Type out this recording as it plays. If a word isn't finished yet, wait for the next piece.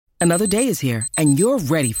Another day is here, and you're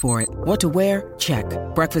ready for it. What to wear? Check.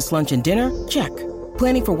 Breakfast, lunch, and dinner? Check.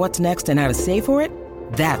 Planning for what's next and how to save for it?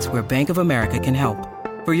 That's where Bank of America can help.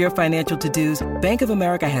 For your financial to-dos, Bank of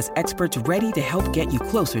America has experts ready to help get you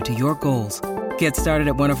closer to your goals. Get started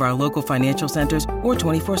at one of our local financial centers or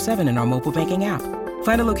 24/7 in our mobile banking app.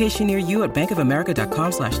 Find a location near you at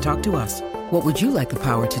bankofamerica.com/talktous. What would you like the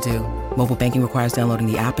power to do? Mobile banking requires downloading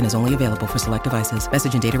the app and is only available for select devices.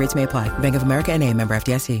 Message and data rates may apply. Bank of America N.A., member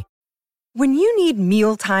FDIC. When you need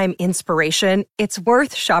mealtime inspiration, it's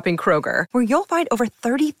worth shopping Kroger, where you'll find over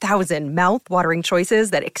 30,000 mouth-watering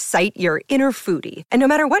choices that excite your inner foodie. And no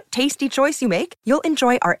matter what tasty choice you make, you'll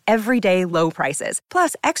enjoy our everyday low prices,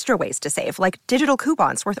 plus extra ways to save, like digital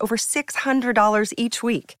coupons worth over $600 each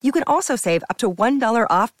week. You can also save up to $1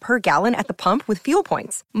 off per gallon at the pump with fuel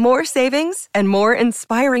points. More savings and more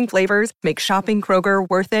inspiring flavors make shopping Kroger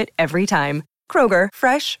worth it every time. Kroger,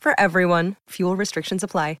 fresh for everyone. Fuel restrictions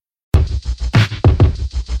apply.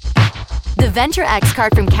 The Venture X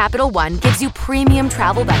card from Capital One gives you premium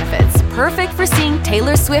travel benefits, perfect for seeing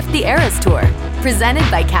Taylor Swift The Eras Tour. Presented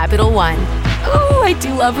by Capital One. Ooh, I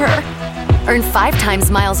do love her. Earn 5 times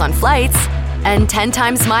miles on flights and 10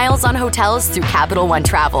 times miles on hotels through Capital One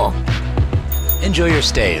Travel. Enjoy your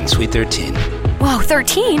stay in Suite 13. Whoa,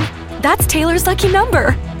 13? That's Taylor's lucky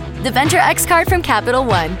number. The Venture X card from Capital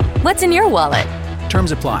One. What's in your wallet?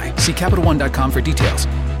 Terms apply. See CapitalOne.com for details.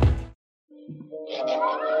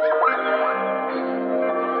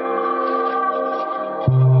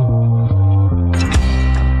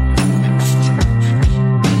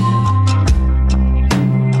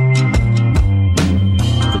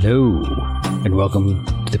 Hello, and welcome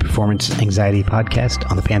to the Performance Anxiety Podcast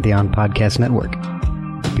on the Pantheon Podcast Network.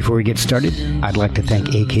 Before we get started, I'd like to thank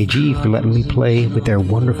AKG for letting me play with their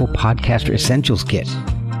wonderful Podcaster Essentials kit,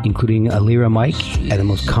 including a Lyra mic and the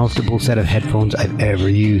most comfortable set of headphones I've ever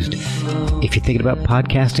used. If you're thinking about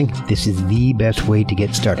podcasting, this is the best way to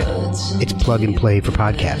get started. It's plug and play for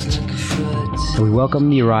podcasts. And we welcome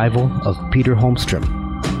the arrival of Peter Holmstrom.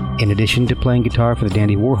 In addition to playing guitar for the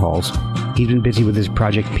Dandy Warhols, he's been busy with his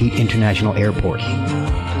project Pete International Airport.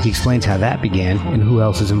 He explains how that began and who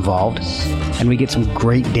else is involved, and we get some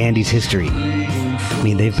great Dandy's history. I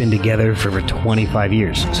mean, they've been together for over 25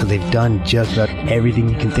 years, so they've done just about everything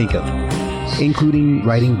you can think of, including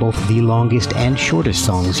writing both the longest and shortest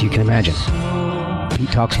songs you can imagine.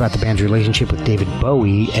 Pete talks about the band's relationship with David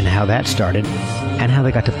Bowie and how that started, and how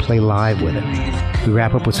they got to play live with him. We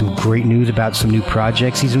wrap up with some great news about some new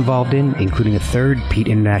projects he's involved in, including a third Pete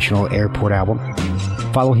International Airport album.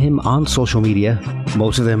 Follow him on social media.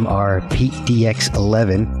 Most of them are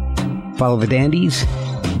PeteDX11. Follow the Dandies.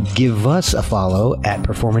 Give us a follow at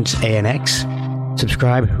Performance ANX.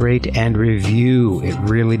 Subscribe, rate, and review. It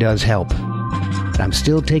really does help. I'm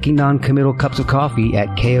still taking non-committal cups of coffee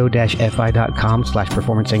at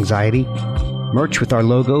ko-fi.com/performanceanxiety. Merch with our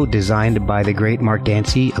logo, designed by the great Mark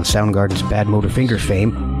Dancy of Soundgarden's Bad Motor Finger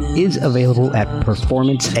fame, is available at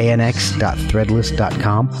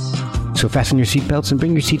performanceanx.threadless.com. So fasten your seatbelts and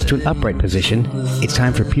bring your seats to an upright position. It's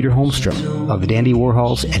time for Peter Holmstrom of the Dandy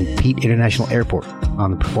Warhols and Pete International Airport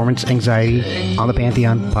on the Performance Anxiety on the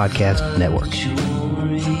Pantheon Podcast Network.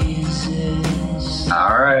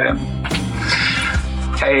 All right.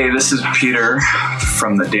 Hey, this is Peter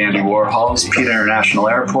from the Dandy Warhols, Pete International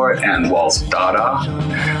Airport, and Walls Dada.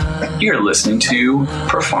 You're listening to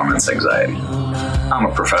Performance Anxiety. I'm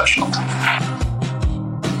a professional.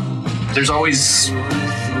 There's always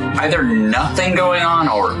either nothing going on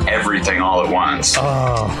or everything all at once.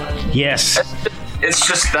 Oh, yes.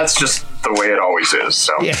 That's just the way it always is.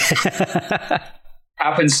 So yeah.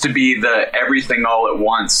 Happens to be the everything all at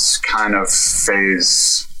once kind of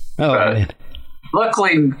phase. Oh, man.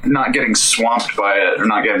 Luckily, not getting swamped by it or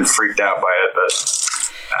not getting freaked out by it, but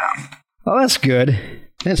oh, that's good.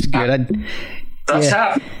 That's good. That's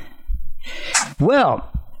happening.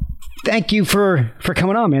 Well, thank you for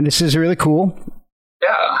coming on, man. This is really cool.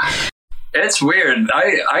 Yeah, it's weird.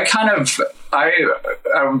 I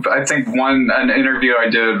think an interview I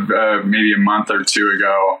did maybe a month or two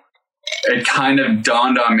ago, it kind of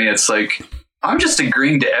dawned on me. It's like, I'm just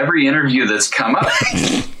agreeing to every interview that's come up.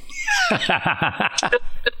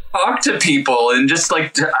 Talk to people and just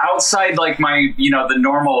like outside like my, the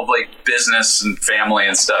normal of like business and family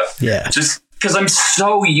and stuff. Yeah. Just because I'm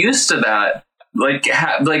so used to that, like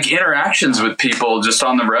interactions with people just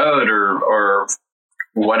on the road or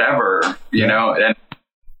whatever, you know, and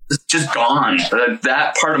it's just gone.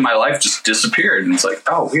 That part of my life just disappeared. And it's like,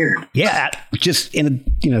 oh, weird. Yeah. Just in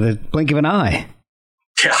the blink of an eye.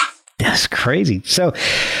 Yeah. That's crazy. So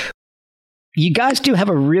you guys do have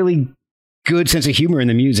a really good sense of humor in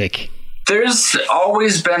the music. there's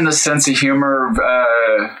always been the sense of humor,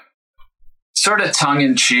 sort of tongue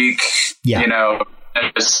in cheek, you know,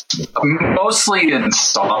 mostly in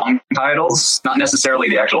song titles, not necessarily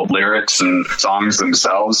the actual lyrics and songs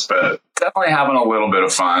themselves, but definitely having a little bit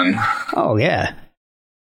of fun. Oh, yeah.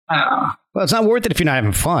 Well, it's not worth it if you're not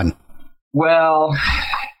having fun. Well,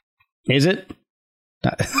 is it?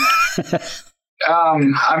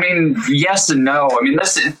 I mean, yes and no. I mean,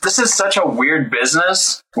 this is such a weird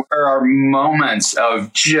business where there are moments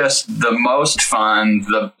of just the most fun,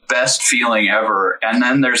 the best feeling ever. And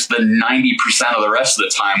then there's the 90% of the rest of the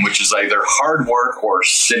time, which is either hard work or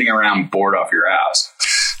sitting around bored off your ass.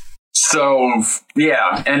 So,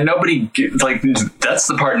 yeah. And nobody, like, that's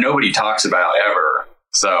the part nobody talks about ever.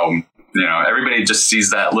 So, you know, everybody just sees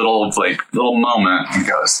that little moment and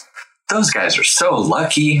goes, those guys are so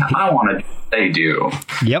lucky. I want to. They do.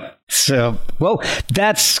 Yep. So, well,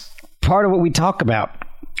 that's part of what we talk about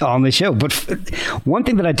on the show. But one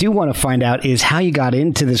thing that I do want to find out is how you got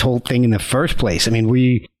into this whole thing in the first place. I mean,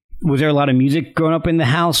 was there a lot of music growing up in the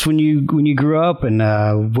house when you grew up? And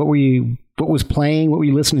what was playing? What were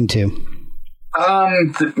you listening to?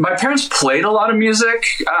 My parents played a lot of music.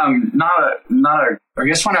 I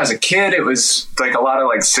guess when I was a kid, it was like a lot of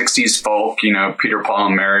like 60s folk, you know, Peter, Paul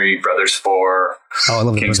and Mary, Brothers Four. Oh, I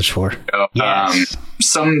love the Brothers Four. Yes.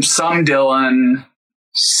 Some Dylan,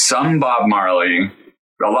 some Bob Marley,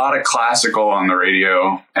 a lot of classical on the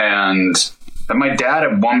radio. And my dad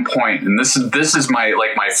at one point, and this is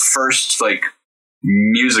my first like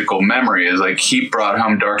musical memory, is like he brought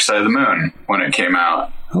home Dark Side of the Moon when it came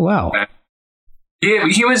out. Oh, wow. And he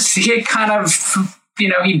had kind of, you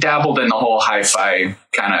know, he dabbled in the whole hi-fi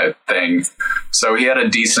kind of thing. So he had a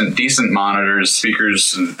decent monitors,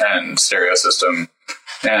 speakers, and stereo system.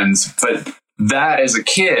 But that as a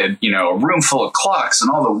kid, you know, a room full of clocks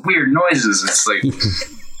and all the weird noises, it's like,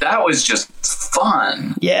 that was just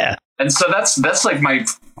fun. Yeah. And so that's like my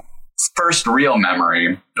first real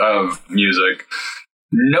memory of music.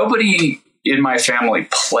 Nobody in my family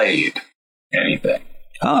played anything.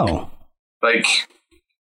 Oh. Like,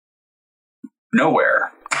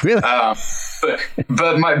 nowhere. Really?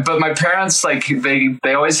 But my parents, like, they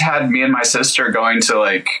always had me and my sister going to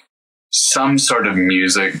like some sort of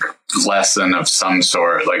music lesson of some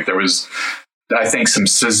sort. Like there was, I think, some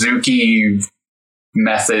Suzuki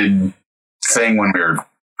method thing when we were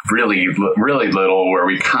really, really little, where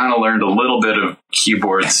we kind of learned a little bit of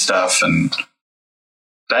keyboard stuff, and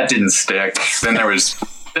that didn't stick. Then there was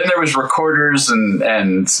recorders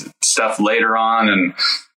and stuff later on, and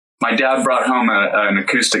my dad brought home an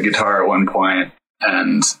acoustic guitar at one point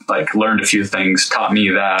and like learned a few things, taught me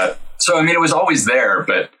that. So, I mean, it was always there,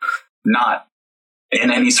 but not in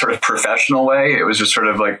any sort of professional way. It was just sort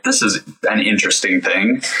of like, this is an interesting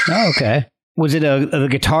thing. Oh, okay. Was it a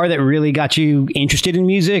guitar that really got you interested in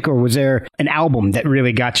music, or was there an album that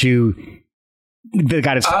really got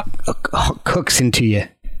its hooks into you?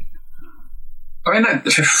 I mean,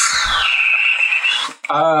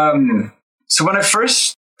 so when I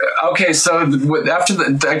first, after I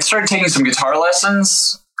started taking some guitar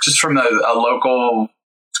lessons just from a local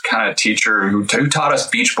kind of teacher who taught us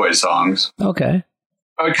Beach Boys songs. Okay.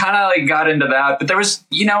 I kind of like got into that, but there was,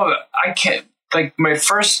 you know,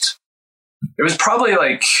 it was probably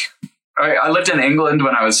like, I lived in England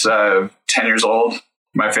when I was 10 years old.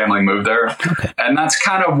 My family moved there. Okay. And that's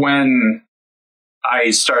kind of when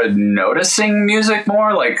I started noticing music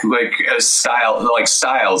more, like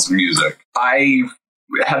styles of music. I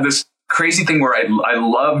had this crazy thing where I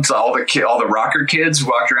loved all the rocker kids who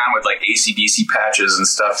walked around with like AC/DC patches and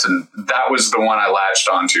stuff, and that was the one I latched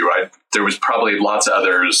onto. There was probably lots of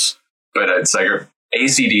others, but it's like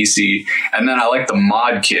AC/DC, and then I like the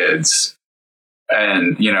mod kids,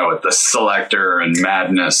 and you know, with the Selector and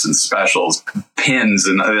Madness and Specials, pins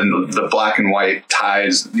and the black and white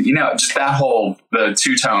ties, you know, just that whole the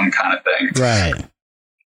two-tone kind of thing. Right.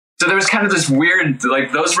 So there was kind of this weird,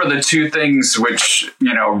 like, those were the two things which,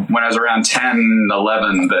 you know, when I was around 10,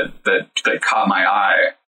 11, that caught my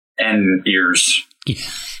eye and ears.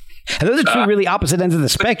 And those are two really opposite ends of the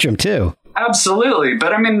spectrum, too. Absolutely.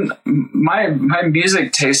 But I mean, my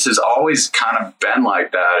music taste has always kind of been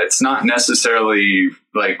like that. It's not necessarily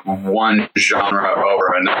like one genre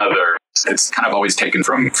over another. It's kind of always taken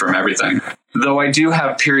from everything. Though I do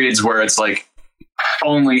have periods where it's like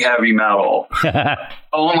only heavy metal,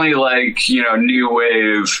 only like, you know, new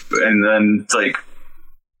wave, and then like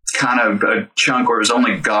kind of a chunk where it was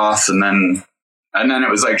only goth, and then it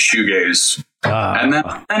was like shoegaze. And then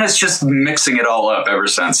it's just mixing it all up ever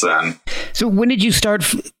since then. So when did you start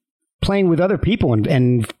playing with other people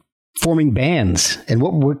and forming bands? And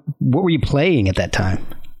what were you playing at that time?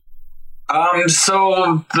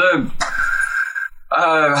 So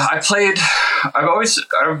I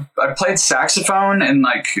played saxophone in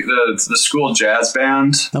like the school jazz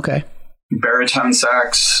band. Okay. Baritone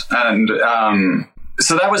sax. And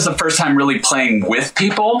so that was the first time really playing with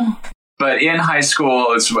people. But in high school,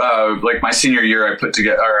 it's like my senior year,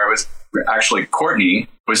 Courtney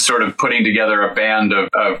was sort of putting together a band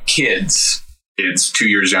of kids 2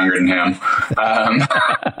 years younger than him.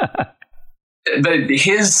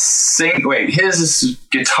 His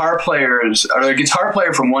guitar players, or the guitar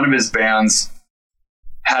player from one of his bands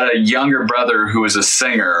had a younger brother who was a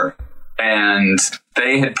singer, and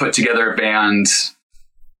they had put together a band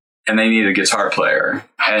and they needed a guitar player.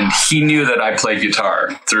 And he knew that I played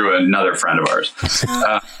guitar through another friend of ours.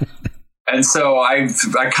 And so I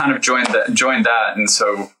kind of joined that. And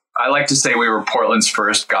so I like to say we were Portland's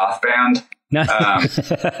first goth band.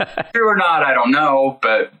 True or not, I don't know,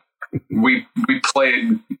 but we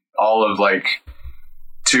played all of like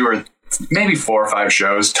 2 or maybe 4 or 5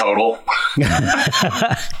 shows total.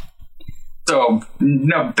 So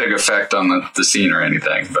no big effect on the scene or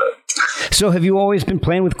anything. But so have you always been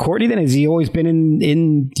playing with Courtney then? Has he always been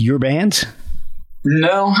in your bands?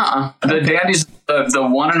 No, The Dandies, the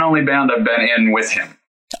one and only band I've been in with him.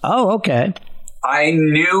 Oh, okay. I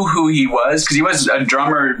knew who he was because he was a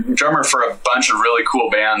drummer for a bunch of really cool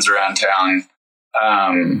bands around town.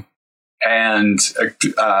 And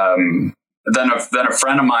then a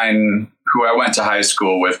friend of mine who I went to high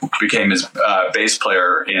school with became his bass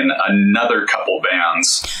player in another couple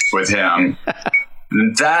bands with him.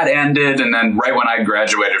 That ended, and then right when I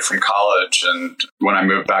graduated from college and when I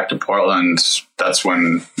moved back to Portland, that's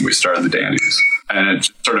when we started the Dandies. And it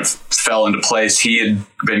sort of fell into place. He had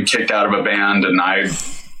been kicked out of a band, and I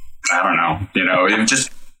don't know, it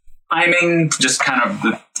just timing, just kind of,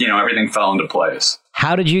 everything fell into place.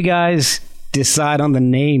 How did you guys decide on the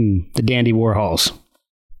name, the Dandy Warhols?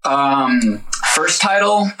 First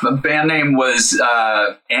title, the band name was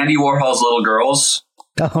Andy Warhol's Little Girls.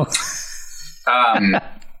 Oh.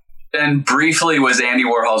 And briefly was Andy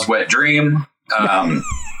Warhol's Wet Dream.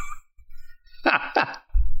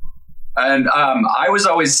 And I was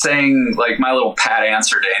always saying, like, my little pat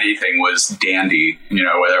answer to anything was dandy,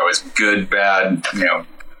 whether it was good, bad,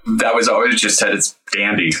 that was always just said it's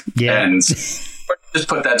dandy. Yeah. And just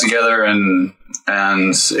put that together and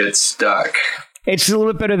it stuck. It's a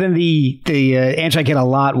little bit better than the answer I get a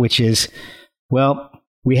lot, which is, well,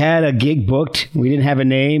 we had a gig booked, we didn't have a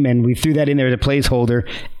name, and we threw that in there as a placeholder,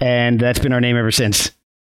 and that's been our name ever since.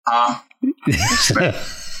 It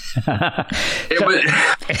was,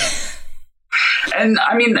 and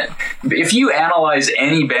I mean, if you analyze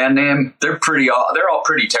any band name, they're all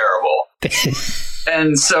pretty terrible.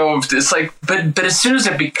 And so it's like, but as soon as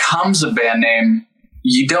it becomes a band name,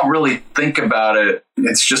 you don't really think about it.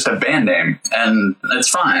 It's just a band name, and it's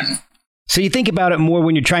fine. So you think about it more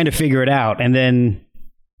when you're trying to figure it out, and then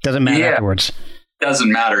doesn't matter afterwards.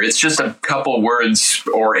 Doesn't matter. It's just a couple words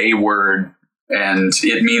or a word, and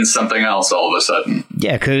it means something else all of a sudden.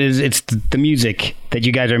 Yeah, because it's the music that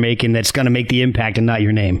you guys are making that's going to make the impact and not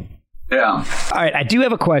your name. Yeah. All right, I do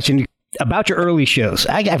have a question about your early shows.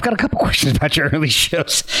 I've got a couple questions about your early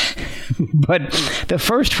shows. But the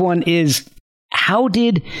first one is, how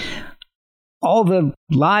did all the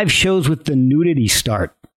live shows with the nudity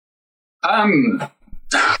start?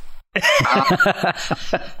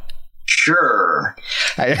 Sure.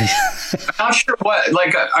 I'm not sure what,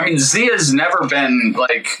 like, I mean, Zia's never been,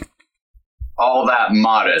 like, all that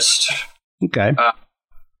modest. Okay.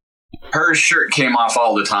 Her shirt came off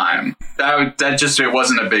all the time. That just, it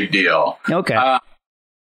wasn't a big deal. Okay.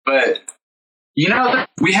 But, there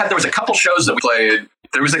was a couple shows that we played.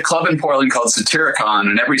 There was a club in Portland called Satyricon,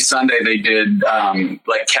 and every Sunday they did,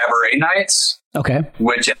 like, cabaret nights. Okay.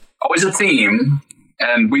 Which always a theme.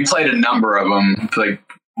 And we played a number of them. Like,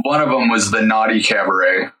 one of them was the Naughty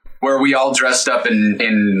Cabaret, where we all dressed up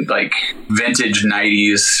in like vintage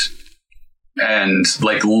 90s and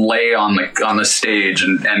like lay on the stage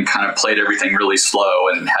and kind of played everything really slow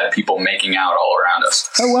and had people making out all around us.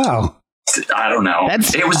 Oh, wow. I don't know.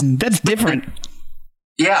 That's different.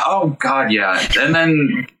 Yeah. Oh God. Yeah. And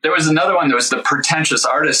then there was another one that was the Pretentious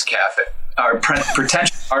Artist Cafe, or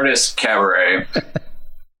Pretentious Artist Cabaret,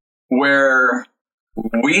 where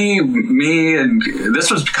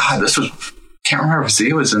can't remember if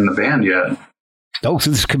Zia was in the band yet. Oh, so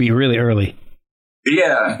this could be really early.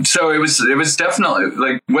 Yeah. So it was definitely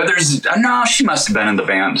like no, she must have been in the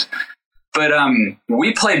band, but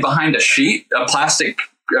we played behind a sheet, a plastic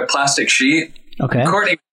sheet. Okay.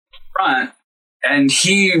 Courtney front, and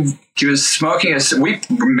he was smoking we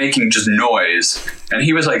were making just noise, and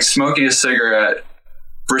he was like smoking a cigarette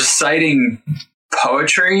reciting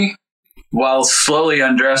poetry while slowly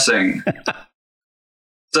undressing.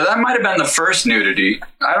 So that might have been the first nudity.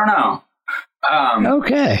 I don't know.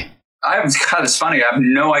 Okay. It's funny. I have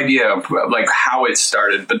no idea like how it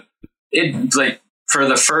started, but it like for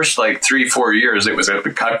the first like 3-4 years, it was a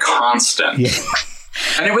constant. Yeah.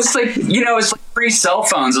 And it was like, it's like pre cell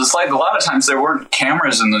phones. It's like a lot of times there weren't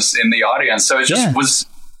cameras in the audience. So it just was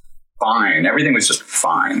fine. Everything was just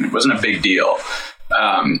fine. It wasn't a big deal.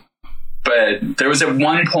 But there was at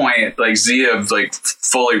one point, like Zia like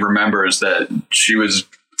fully remembers that she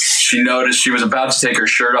noticed she was about to take her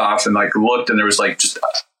shirt off and like looked, and there was like just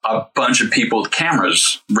a bunch of people with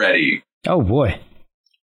cameras ready. Oh boy.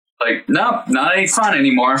 Like, nope, not any fun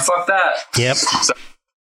anymore. Fuck that. Yep.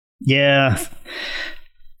 Yeah.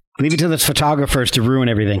 Leave it to the photographers to ruin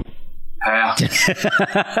everything. Yeah.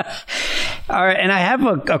 All right. And I have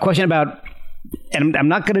a question about, and I'm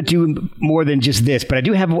not going to do more than just this, but I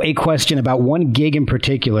do have a question about one gig in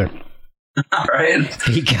particular. All right.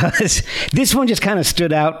 Because this one just kind of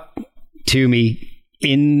stood out to me.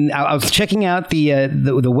 I was checking out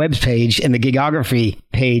the web page and the gigography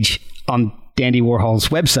page on Dandy Warhol's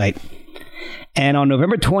website. And on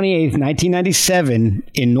November 28th, 1997,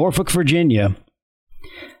 in Norfolk, Virginia,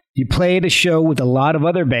 you played a show with a lot of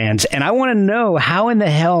other bands. And I want to know how in the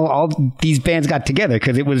hell all these bands got together,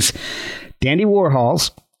 because it was Dandy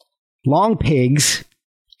Warhols, Long Pigs,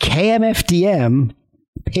 KMFDM,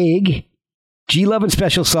 Pig, G Love and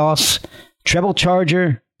Special Sauce, Treble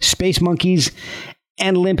Charger, Space Monkeys,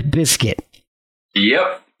 and Limp Bizkit.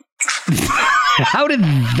 Yep. How did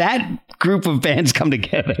that group of bands come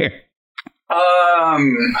together?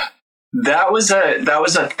 That was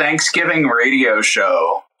a Thanksgiving radio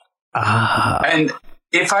show. And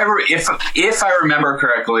if I remember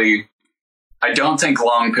correctly, I don't think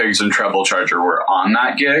Long Pigs and Treble Charger were on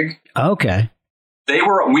that gig. Okay. We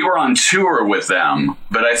were on tour with them,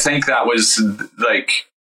 but I think that was like,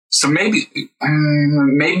 so maybe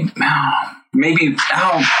I'm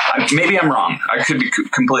wrong. I could be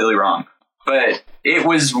completely wrong, but it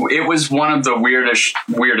was one of the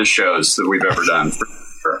weirdest shows that we've ever done.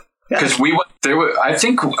 Because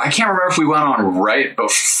I can't remember if we went on right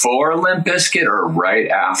before Limp Bizkit or right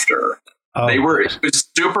after. Oh. It was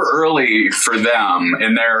super early for them,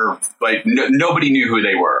 and they're like, nobody knew who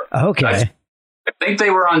they were. Okay. I think they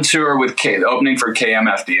were on tour with opening for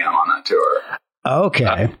KMFDM on that tour.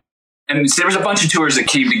 Okay. And there was a bunch of tours that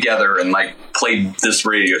came together and like played this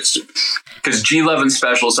radio, because G Love and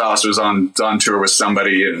Special Sauce was on tour with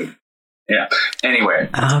somebody, and yeah. Anyway.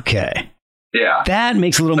 Okay. Yeah. That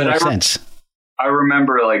makes a little more sense. I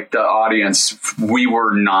remember like the audience, we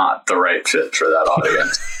were not the right fit for that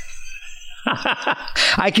audience.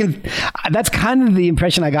 That's kind of the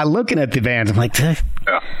impression I got looking at the bands. I'm like,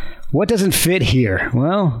 what doesn't fit here?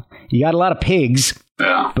 Well, you got a lot of pigs.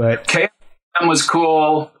 Yeah. But KM was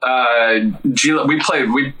cool.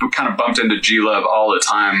 We kind of bumped into G Love all the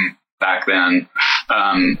time back then.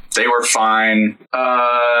 They were fine.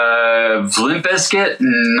 Limp Bizkit,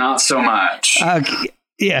 not so much.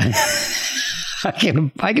 Yeah. I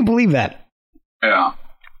can believe that. Yeah.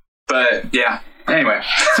 But yeah. Anyway.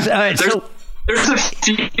 All right, there's a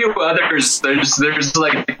few others. There's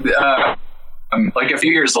like a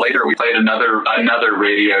few years later, we played another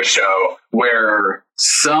radio show where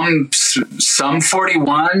Sum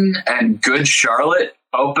 41 and Good Charlotte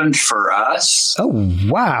opened for us. Oh,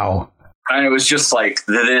 wow. And it was just like,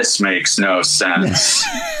 this makes no sense.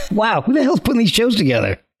 Wow. Who the hell's putting these shows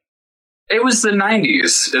together? It was the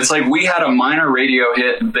 90s. It's like we had a minor radio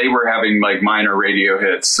hit. They were having like minor radio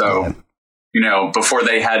hits. So, before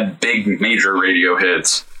they had big major radio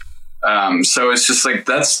hits. So it's just like,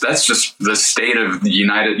 that's just the state of the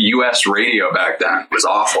U.S. radio back then. It was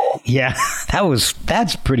awful. Yeah,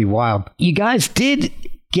 that's pretty wild. You guys did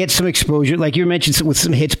get some exposure, like you mentioned, with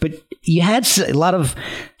some hits, but you had a lot of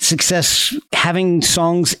success having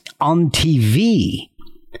songs on TV.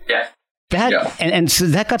 Yeah. And so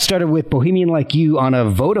that got started with Bohemian Like You on a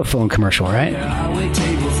Vodafone commercial, right? Yeah, I wait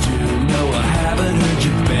tables too. No, I haven't heard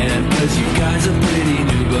your band, 'cause you guys are pretty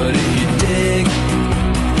new, but if you dig,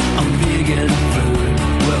 I'm vegan food.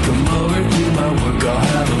 Welcome over to my work. I'll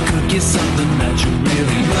have a cook you something that you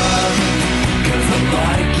really love, 'cause I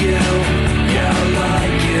like you. Yeah, I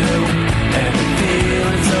like you. And the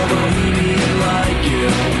feeling's so bohemian like you.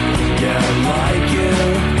 Yeah, I like you.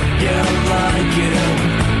 Yeah, I like you.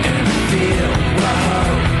 And the feel, wow.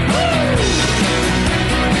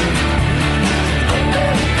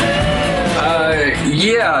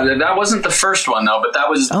 Yeah, that wasn't the first one though, but that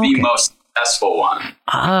was the most successful one.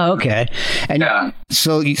 Ah, okay. And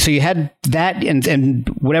so you had that and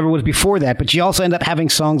whatever was before that, but you also end up having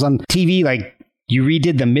songs on TV, like you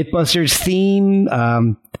redid the Mythbusters theme,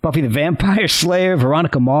 Buffy the Vampire Slayer,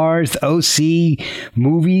 Veronica Mars, the OC,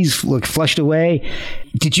 movies, like Flushed Away.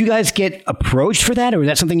 Did you guys get approached for that, or was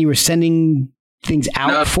that something you were sending things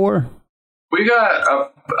out for? We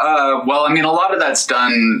got, well, I mean, a lot of that's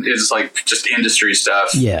done is like just industry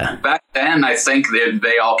stuff. Yeah. Back then, I think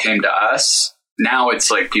they all came to us. Now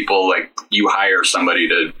it's like people, like, you hire somebody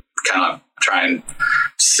to kind of try and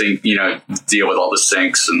sync, deal with all the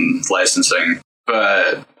syncs and licensing.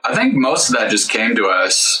 But I think most of that just came to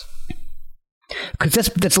us. Because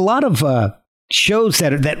that's a lot of shows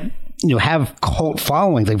that have cult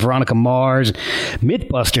followings, like Veronica Mars,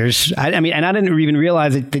 Mythbusters. I mean, and I didn't even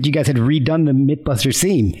realize that you guys had redone the Mythbusters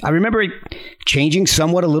theme. I remember it changing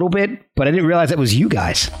somewhat a little bit, but I didn't realize that was you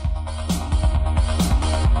guys.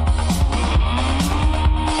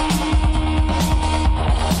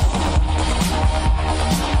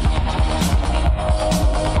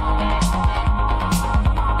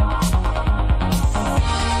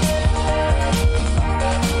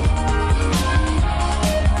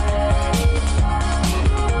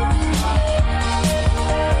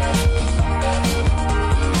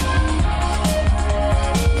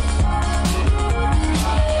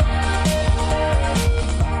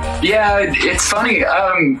 Yeah, it's funny.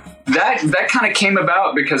 That kind of came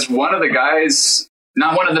about because one of the guys,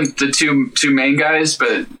 not one of the two main guys,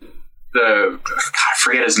 but I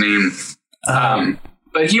forget his name.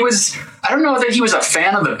 But he was, I don't know that he was a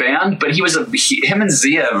fan of the band, but him and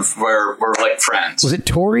Ziev were like friends. Was it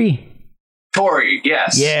Tori? Tori,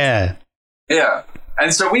 yes. Yeah. Yeah.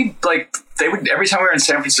 And so they would, every time we were in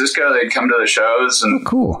San Francisco, they'd come to the shows and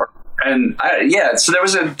cool. And so there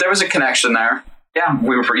was a connection there. Yeah,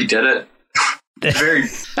 we redid it.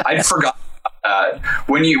 I'd forgotten about that.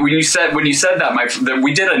 When you said that,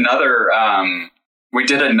 we did another I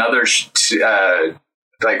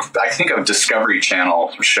think a Discovery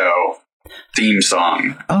Channel show theme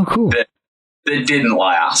song. Oh, cool. That didn't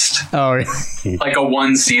last. Oh, really? Like a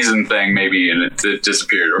 1 season thing maybe, and it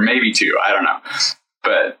disappeared, or maybe 2. I don't know.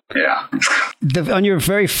 But yeah. On your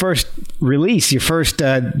very first release, your first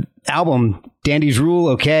album, Dandy's Rule,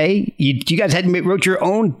 okay, you guys wrote your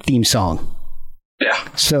own theme song. Yeah.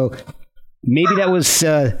 So maybe that was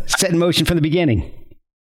set in motion from the beginning.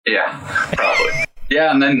 Yeah, probably.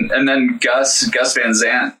 Yeah, and then Gus Van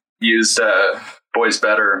Sant used Boys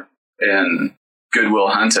Better in Good Will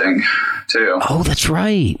Hunting too. Oh, that's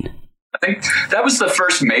right. I think that was the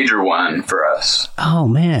first major one for us. Oh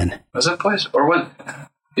man, was it Boys or what?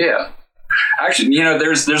 Yeah, actually,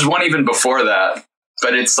 there's one even before that,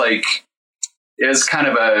 but it's kind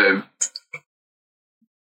of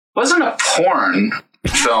wasn't a porn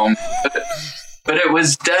film, but it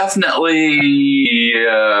was definitely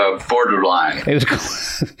borderline. It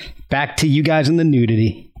was back to you guys in the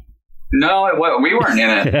nudity. No, we weren't in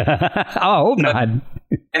it. Oh, I hope not.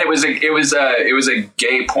 And it was a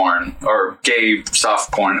gay porn or gay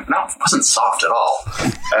soft porn. No, it wasn't soft at all.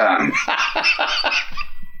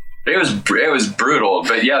 It was brutal.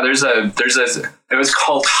 But yeah, it was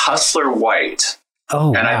called Hustler White.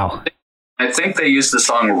 Oh, and wow. I think they used the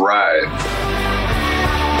song Ride.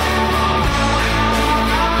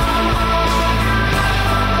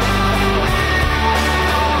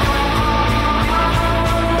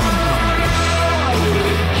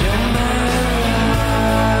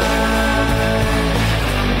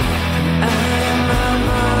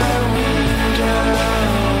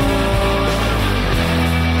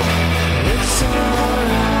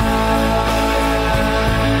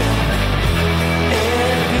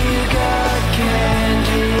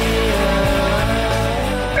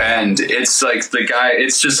 And it's like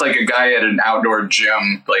it's just like a guy at an outdoor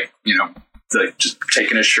gym, just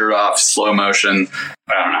taking his shirt off, slow motion.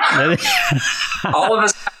 I don't know. All of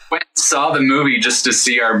us went and saw the movie just to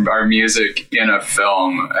see our music in a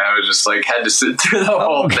film. And I was just had to sit through the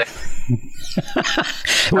whole thing.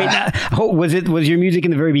 Wait, was your music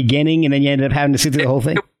in the very beginning and then you ended up having to sit through the whole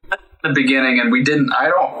thing? The beginning, and we didn't. I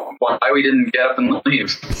don't know why we didn't get up and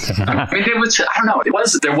leave. I mean, it was. I don't know.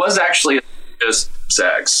 There was actually just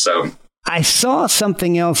sex. So I saw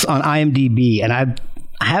something else on IMDb, and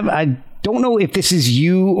I don't know if this is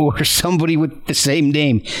you or somebody with the same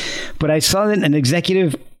name, but I saw an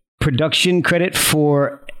executive production credit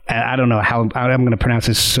for I don't know how I'm going to pronounce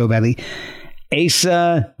this so badly.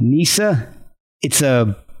 Asa Nisa. It's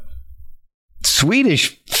a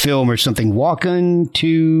Swedish film or something. Walking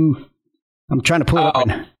to. I'm trying to pull it up.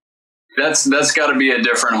 That's got to be a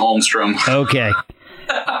different Holmstrom. Okay.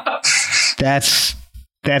 That's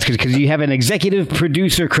That's good because you have an executive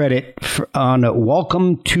producer credit on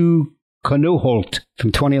Welcome to Knoholt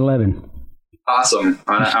from 2011. Awesome.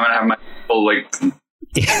 I'm gonna have my full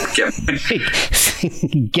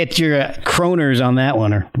get your kroners on that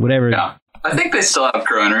one or whatever. Yeah, I think they still have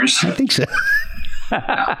kroners. I think so.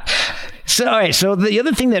 So, all right. So the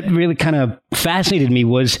other thing that really kind of fascinated me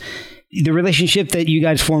was the relationship that you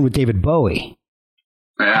guys formed with David Bowie.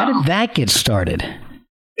 Yeah. How did that get started?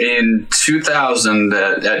 In 2000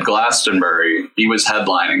 at Glastonbury, he was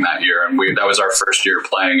headlining that year, and that was our first year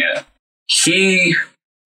playing it. He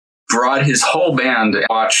brought his whole band and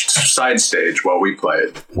watched Side Stage while we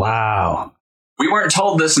played. Wow. We weren't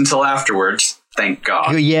told this until afterwards, thank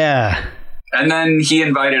God. Yeah. And then he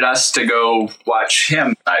invited us to go watch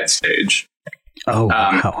him Side Stage. Oh,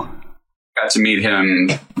 wow. Got to meet him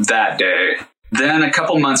that day. Then a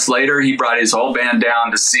couple months later, he brought his whole band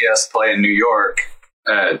down to see us play in New York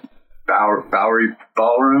at Bowery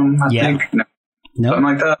Ballroom, I think. No, something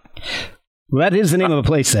like that. Well, that is the name of a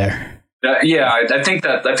place there. Yeah, I think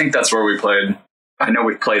that's where we played. I know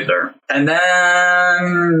we played there. And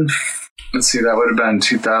then, let's see, that would have been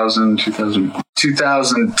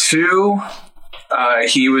 2002.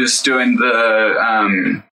 He was doing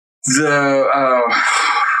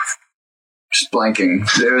just blanking.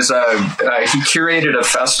 There was he curated a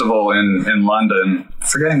festival in London,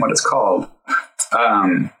 forgetting what it's called.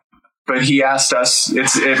 But he asked us,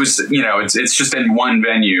 it's just in one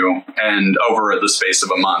venue and over the space of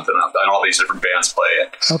a month, and all these different bands play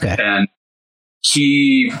it. Okay. And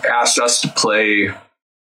he asked us to play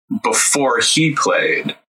before he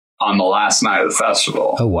played on the last night of the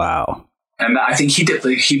festival. Oh, wow. And I think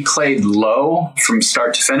he played low from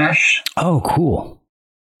start to finish. Oh, cool.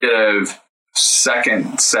 Did a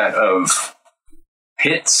second set of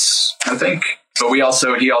hits, I think. But he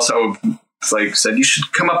also said, you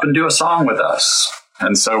should come up and do a song with us.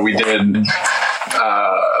 And so we did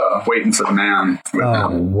Waiting for the Man with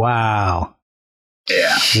him. Wow.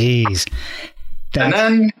 Yeah. Jeez. And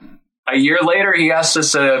then a year later, he asked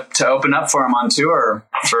us to open up for him on tour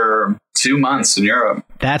for 2 months in Europe.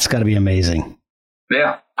 That's got to be amazing.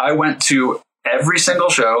 Yeah. I went to every single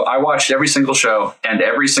show. I watched every single show and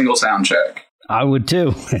every single sound check. I would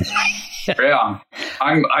too. Yeah.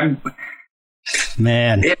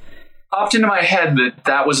 Man. It popped into my head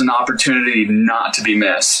that was an opportunity not to be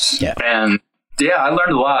missed. Yeah. And yeah, I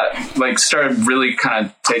learned a lot. Started really kind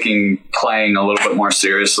of taking playing a little bit more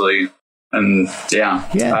seriously. And yeah.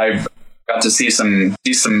 I got to see some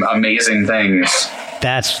amazing things.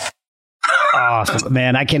 That's awesome,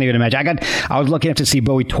 man. I can't even imagine. I was lucky enough to see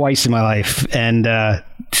Bowie twice in my life, and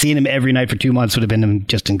seeing him every night for 2 months would have been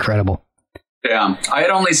just incredible. Yeah. I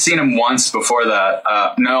had only seen him once before that.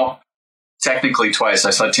 No, technically twice.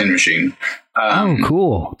 I saw Tin Machine. Oh,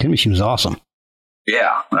 cool. Tin Machine was awesome.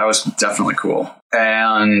 Yeah, that was definitely cool.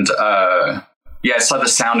 And I saw the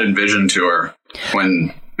Sound and Vision tour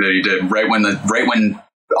that he did right when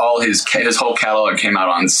all his whole catalog came out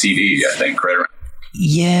on CD, I think, right around.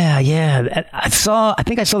 Yeah. I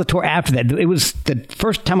think I saw the tour after that. It was the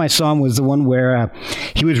first time I saw him was the one where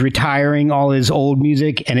he was retiring all his old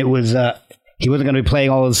music, and it was he wasn't going to be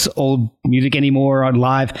playing all his old music anymore on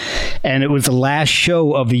live, and it was the last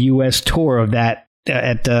show of the U.S. tour of that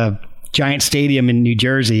at Giant Stadium in New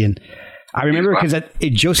Jersey, and I remember because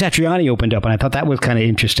Joe Satriani opened up, and I thought that was kind of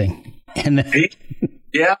interesting. And then,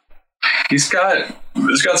 yeah. He's got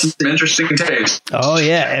some interesting taste. Oh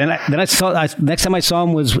yeah, and then I saw next time I saw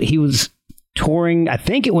him he was touring. I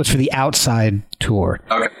think it was for the Outside tour.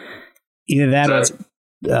 Okay, either that or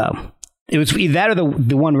it was either that or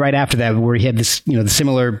the one right after that where he had this the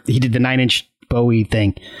similar. He did the 9-inch Bowie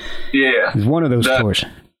thing. Yeah, it was one of those tours.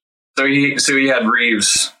 So he had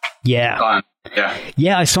Reeves. Yeah, on.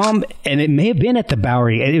 Yeah. I saw him, and it may have been at the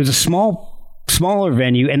Bowery. It was a smaller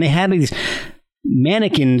venue, and they had these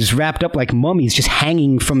mannequins wrapped up like mummies just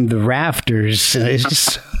hanging from the rafters. It's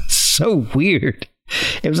just so weird.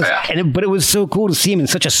 It was but it was so cool to see him in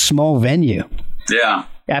such a small venue. Yeah.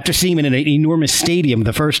 After seeing him in an enormous stadium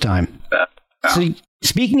the first time. Yeah. So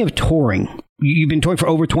speaking of touring, you've been touring for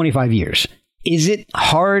over 25 years. Is it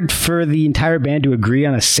hard for the entire band to agree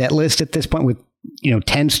on a set list at this point with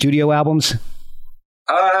 10 studio albums?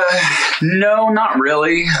 No, not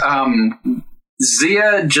really.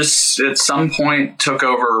 Zia just at some point took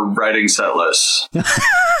over writing set lists.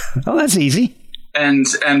 Oh, that's easy. And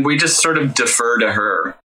we just sort of defer to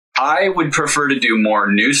her. I would prefer to do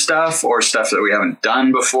more new stuff or stuff that we haven't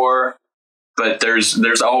done before. But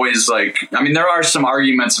there's always there are some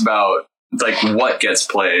arguments about what gets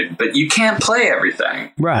played, but you can't play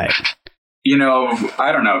everything. Right.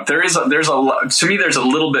 I don't know. There's to me, there's a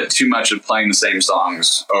little bit too much of playing the same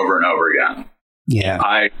songs over and over again. Yeah.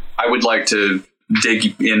 I would like to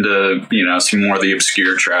dig into, some more of the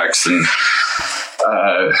obscure tracks, and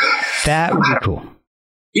that would be cool.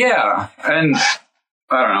 Yeah. And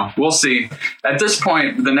I don't know. We'll see. At this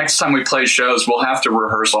point, the next time we play shows, we'll have to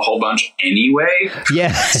rehearse a whole bunch anyway.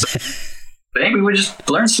 Yeah. So maybe we just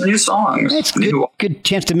learn some new songs. It's a good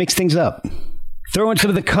chance to mix things up. Throw in some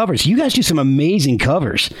of the covers. You guys do some amazing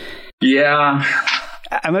covers. Yeah.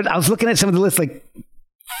 I was looking at some of the lists, like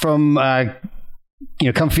from,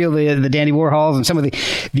 Come Feel the Dandy Warhols and some of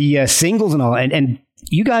the singles and all. And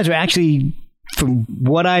you guys are actually, from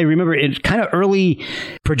what I remember, it's kind of early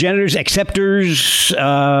progenitors, acceptors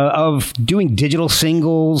of doing digital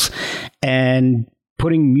singles and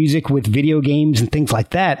putting music with video games and things like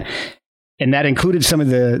that. And that included some of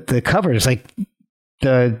the covers, like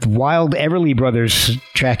the Wild Everly Brothers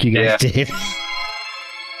track you guys did.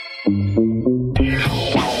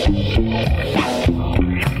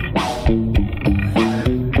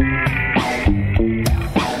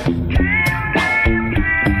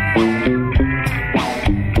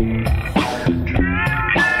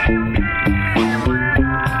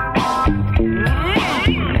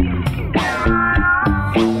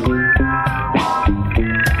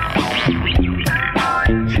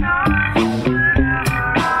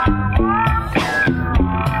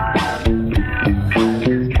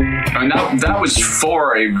 That was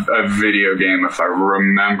for a video game, if I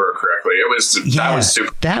remember correctly. That was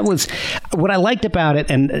super. That was what I liked about it,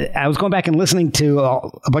 and I was going back and listening to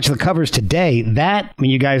a bunch of the covers today.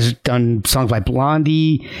 You guys done songs by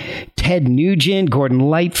Blondie, Ted Nugent, Gordon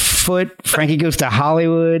Lightfoot, Frankie Goes to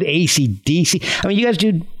Hollywood, AC/DC. You guys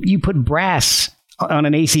you put brass on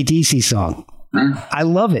an AC/DC song. I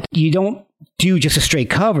love it. You don't do just a straight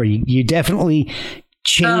cover. You definitely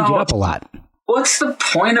change it up a lot. What's the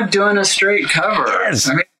point of doing a straight cover? Yes.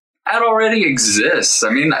 That already exists.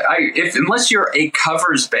 Unless you're a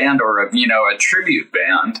covers band or a tribute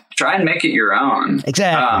band, try and make it your own.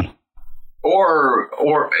 Exactly.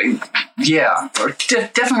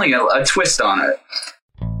 Definitely a twist on it.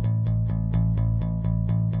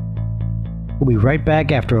 We'll be right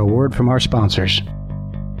back after a word from our sponsors.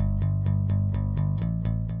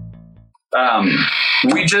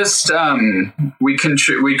 We just we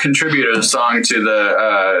contributed a song to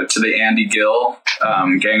the Andy Gill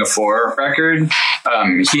Gang of Four record.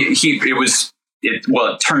 It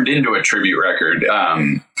turned into a tribute record.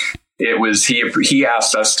 He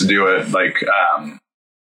asked us to do it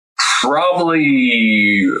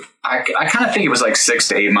probably I kind of think it was 6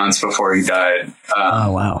 to 8 months before he died.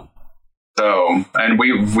 Oh wow. So, and we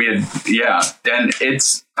had, and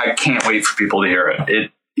I can't wait for people to hear it.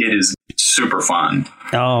 It is super fun.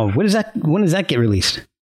 Oh, when does that get released?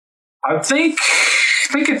 I think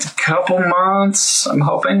it's a couple months. I'm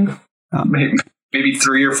hoping maybe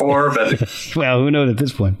 3 or 4, but well, who knows at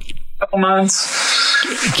this point? A couple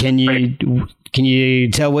months. Can you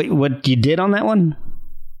tell what you did on that one?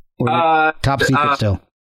 Or top secret still?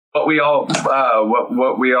 What we all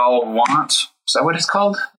want. Is that what it's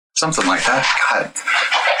called? Something like that. God.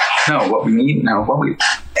 No, what we need. No, what we.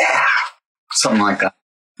 Something like that.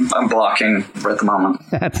 I'm blocking at the moment.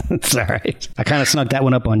 That's all right. I kind of snuck that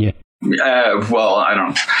one up on you. Well, I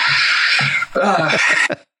don't. A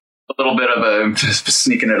little bit of a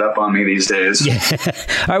sneaking it up on me these days. Yeah. All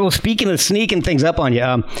right. Well, speaking of sneaking things up on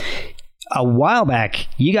you, a while back,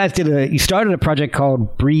 you guys you started a project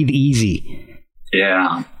called Breathe Easy.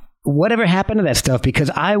 Yeah. Whatever happened to that stuff? Because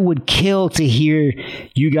I would kill to hear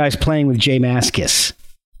you guys playing with J Mascis.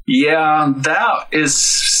 Yeah, that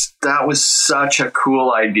was such a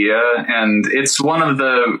cool idea, and it's one of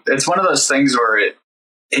those things where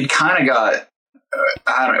it kind of got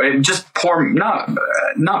I don't know, it just poor not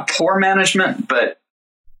poor management, but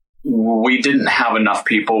we didn't have enough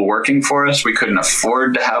people working for us. We couldn't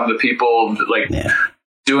afford to have the people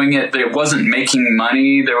doing it. It wasn't making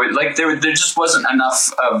money. There just wasn't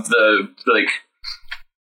enough of the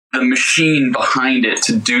machine behind it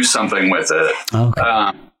to do something with it.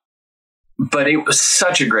 Okay. But it was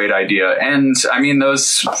such a great idea. And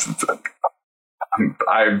those,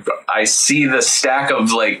 I see the stack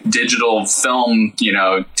of digital film,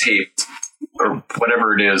 tape or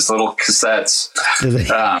whatever it is, little cassettes.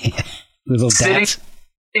 Little DATs?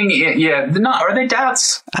 Are they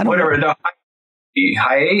DATs? I don't know.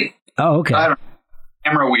 Hi8? Oh, okay. I don't know what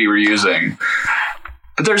camera we were using.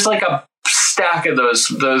 But there's a stack of those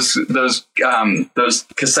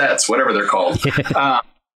cassettes, whatever they're called.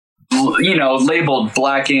 Labeled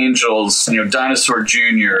Black Angels, Dinosaur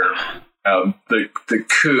Jr., the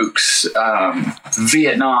Kooks,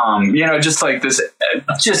 Vietnam, just like this,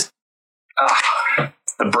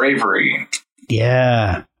 the Bravery.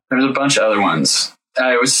 Yeah. There's a bunch of other ones.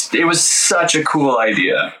 It was such a cool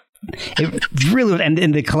idea. It really, and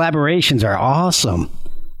the collaborations are awesome.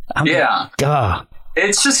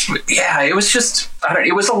 It's just, it was just,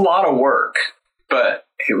 it was a lot of work, but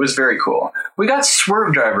it was very cool. We got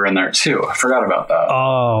Swerve Driver in there too. I forgot about that.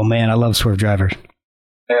 Oh man, I love Swerve Driver.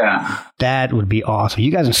 Yeah. That would be awesome.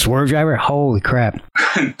 You guys in Swerve Driver? Holy crap.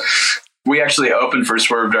 We actually opened for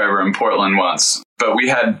Swerve Driver in Portland once, but we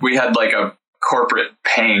had like a corporate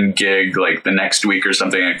paying gig like the next week or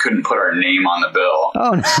something and couldn't put our name on the bill.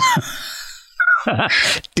 Oh no.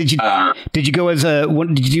 Did you go as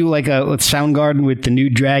did you do like a Soundgarden with the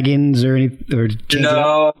New Dragons or any, or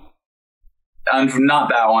no, not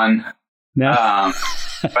that one. No. I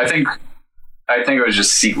think it was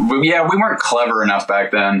just we weren't clever enough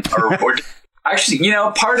back then, or actually,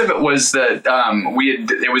 part of it was that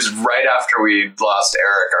it was right after we lost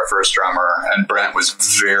Eric, our first drummer, and Brent was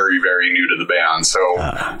very, very new to the band, so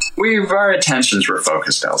our attentions were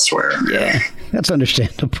focused elsewhere. Yeah, that's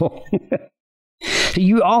understandable.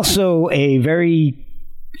 You also you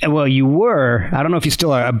were, I don't know if you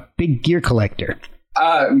still are, a big gear collector.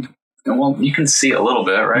 Well, you can see a little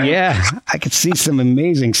bit, right? Yeah, I could see some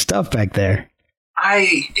amazing stuff back there.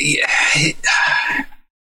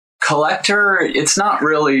 Collector, it's not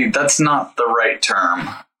really, that's not the right term.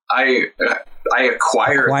 I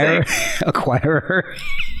acquire things. Acquirer?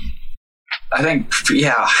 I think,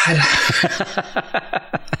 yeah.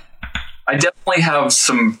 I definitely have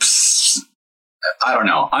some, I don't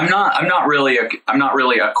know. I'm not really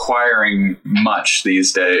acquiring much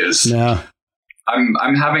these days. No.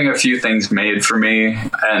 I'm having a few things made for me,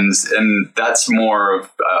 and that's more of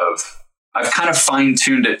I've kind of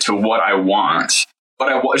fine-tuned it to what I want. What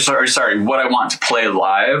I want to play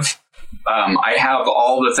live. I have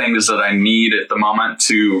all the things that I need at the moment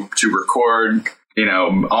to record,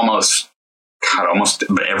 almost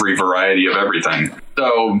every variety of everything.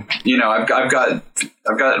 So, I've got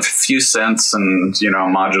a few synths and, a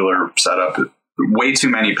modular setup, way too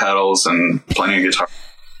many pedals and plenty of guitar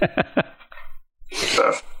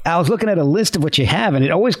stuff. I was looking at a list of what you have, and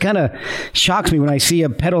it always kind of shocks me when I see a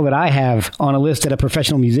pedal that I have on a list that a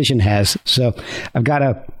professional musician has. So I've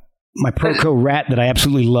got my Proco Rat that I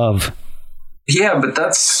absolutely love. Yeah, but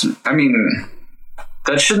that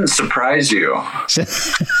shouldn't surprise you.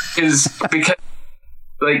 Because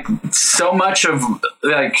like so much of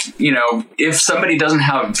if somebody doesn't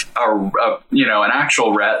have an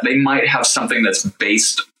actual Rat, they might have something that's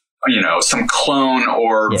based, some clone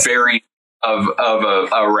or variant of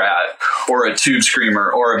a Rat or a Tube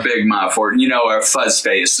Screamer or a Big Muff or a Fuzz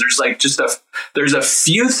Face. There's like there's a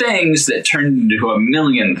few things that turn into a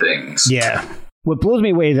million things. Yeah. What blows me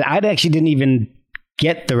away is that I actually didn't even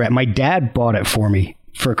get the Rat. My dad bought it for me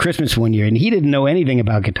for Christmas one year, and he didn't know anything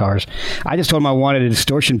about guitars. I just told him I wanted a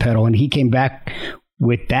distortion pedal, and he came back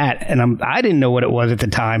with that, and I didn't know what it was at the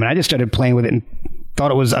time, and I just started playing with it and thought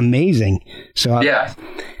it was amazing. So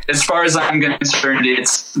as far as I'm concerned,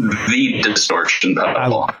 it's the distortion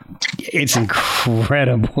pedal. It's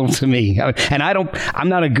incredible to me, and I'm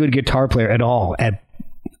not a good guitar player at all.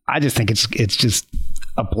 I just think it's just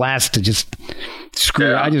a blast to just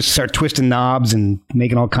screw. Yeah. I just start twisting knobs and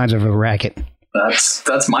making all kinds of a racket.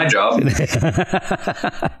 That's my job.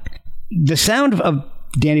 The sound of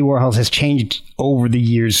Dandy Warhols has changed over the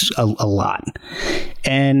years a lot,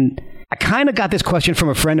 and I kind of got this question from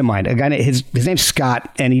a friend of mine, a guy, his name's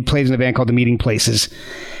Scott, and he plays in a band called The Meeting Places.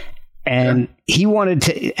 And he wanted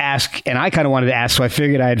to ask, and I kind of wanted to ask, so I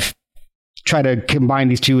figured I'd try to combine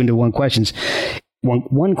these two into one questions.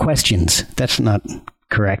 One questions. That's not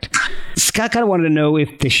correct. Scott kind of wanted to know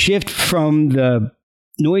if the shift from the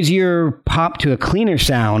noisier pop to a cleaner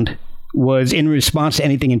sound was in response to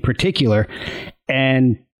anything in particular.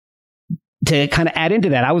 And to kind of add into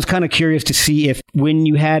that, I was kind of curious to see if when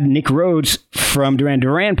you had Nick Rhodes from Duran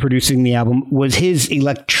Duran producing the album, was his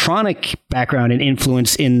electronic background and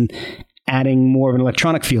influence in adding more of an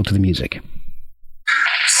electronic feel to the music?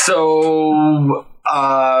 So,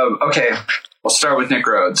 okay, we'll start with Nick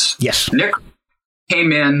Rhodes. Yes. Nick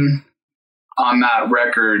came in on that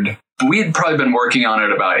record. We had probably been working on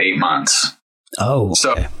it about 8 months. Oh, okay.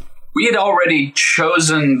 So we had already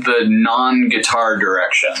chosen the non-guitar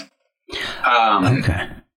direction. Okay.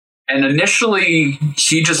 And initially,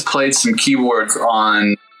 he just played some keyboards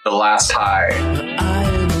on The Last High. I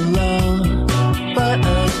am alone, but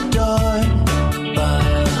adored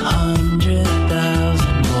by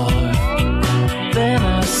 100,000 more than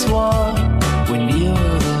I swore when you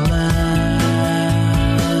were the last.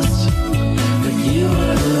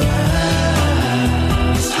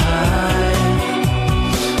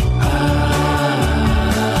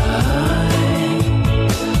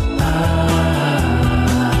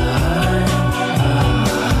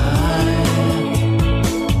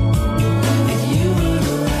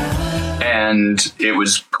 it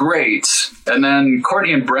was great. And then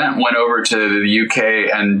Courtney and Brent went over to the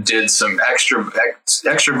UK and did some extra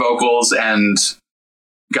vocals and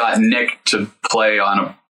got Nick to play on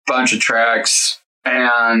a bunch of tracks.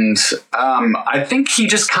 And I think he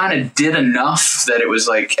just kind of did enough that it was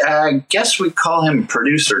like, I guess we call him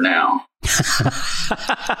producer now.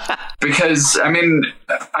 Because, I mean,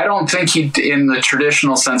 I don't think he, in the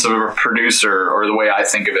traditional sense of a producer, or the way I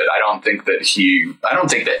think of it, I don't think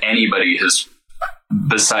that anybody has,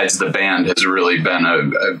 besides the band, has really been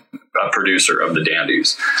a producer of the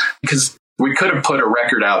Dandies. Because we could have put a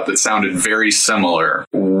record out that sounded very similar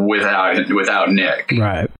without Nick.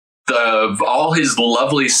 Right. All his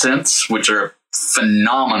lovely synths, which are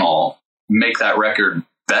phenomenal, make that record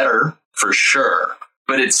better for sure.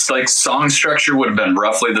 But it's like song structure would have been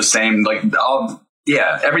roughly the same. Like,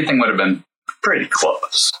 everything would have been pretty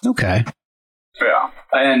close. Okay. Yeah.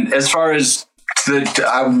 And as far as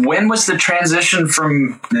when was the transition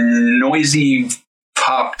from noisy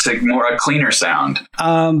pop to more a cleaner sound?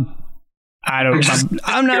 I'm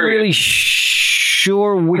not really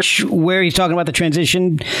sure where he's talking about the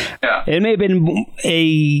transition. Yeah. It may have been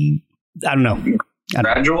I don't know.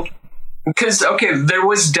 Gradual? Because, okay, there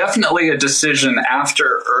was definitely a decision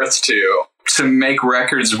after Earth 2 to make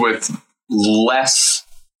records with less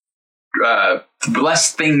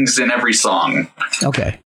things in every song.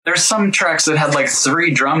 Okay. There's some tracks that had like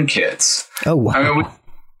 3 drum kits. Oh, wow. I mean, we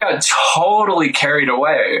got totally carried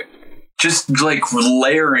away. Just like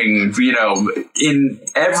layering, in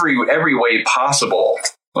every way possible,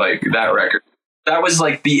 like that record. That was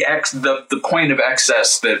like the point of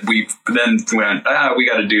excess that we then went, we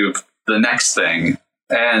got to do the next thing.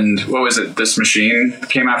 And what was it? This Machine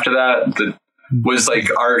came after that. That was like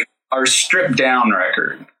our stripped down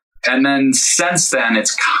record. And then since then,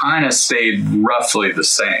 it's kind of stayed roughly the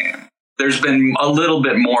same. There's been a little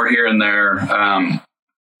bit more here and there.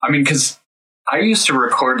 Because I used to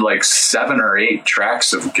record like 7 or 8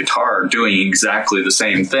 tracks of guitar doing exactly the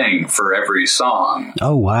same thing for every song.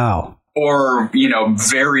 Oh, wow. Or,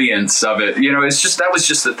 variants of it. That was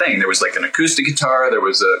just the thing. There was like an acoustic guitar. There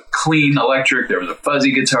was a clean electric. There was a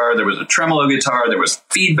fuzzy guitar. There was a tremolo guitar. There was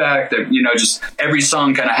feedback. Just every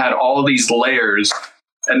song kind of had all these layers.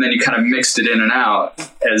 And then you kind of mixed it in and out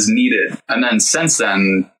as needed. And then since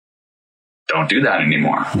then, don't do that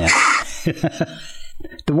anymore. Yeah.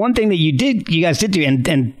 The one thing that you guys did do, and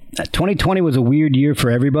 2020 was a weird year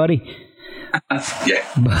for everybody. Yeah.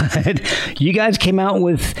 But you guys came out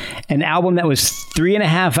with an album that was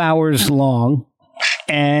 3.5 hours long.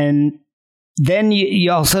 And then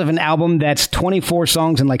you also have an album that's 24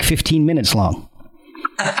 songs and like 15 minutes long.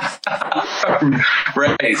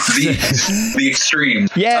 Right. The extreme.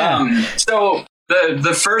 Yeah. So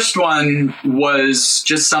the first one was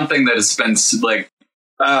just something that has been like,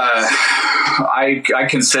 I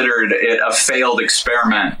considered it a failed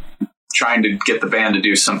experiment trying to get the band to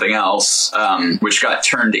do something else, which got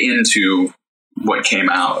turned into what came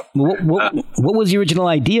out. What was the original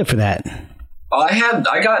idea for that?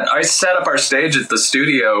 I set up our stage at the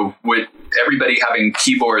studio with everybody having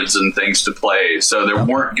keyboards and things to play. So there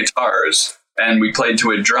weren't guitars, and we played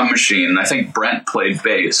to a drum machine. I think Brent played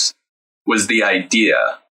bass was the idea,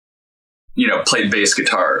 played bass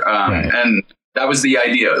guitar. Right. And that was the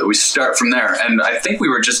idea. We start from there. And I think we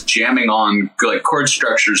were just jamming on like chord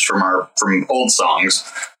structures from old songs,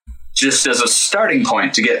 just as a starting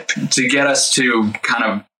point to get us to kind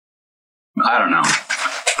of,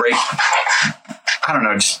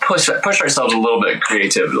 just push ourselves a little bit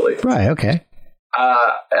creatively. Right. Okay.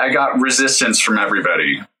 I got resistance from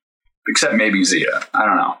everybody except maybe Zia. I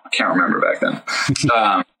don't know. I can't remember back then.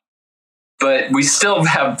 But we still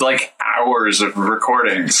have like hours of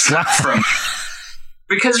recordings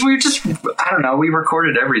because we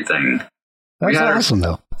recorded everything. That's awesome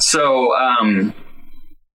though. So,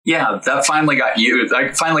 that finally got used.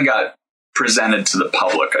 I finally got presented to the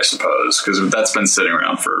public, I suppose, because that's been sitting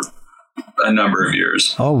around for a number of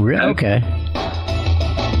years. Oh, really? Okay.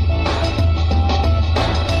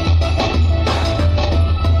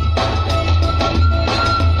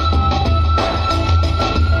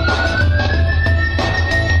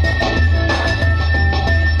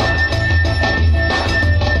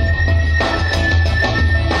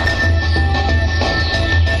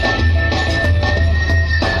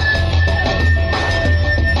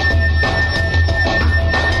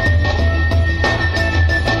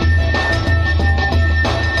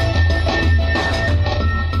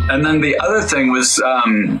 And then the other thing was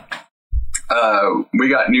we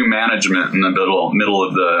got new management in the middle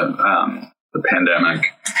of the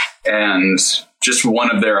pandemic, and just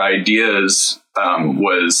one of their ideas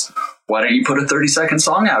was, why don't you put a 30-second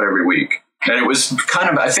song out every week? And it was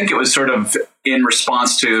I think it was sort of in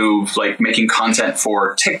response to like making content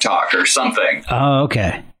for TikTok or something. Oh,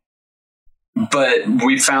 okay. But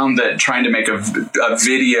we found that trying to make a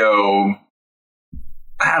video,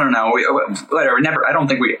 I don't know, whatever. I don't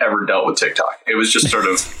think we ever dealt with TikTok. It was just sort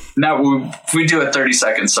of, now we do a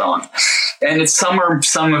 30-second song. And some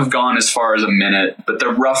have gone as far as a minute, but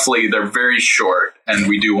they're very short, and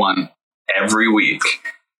we do one every week.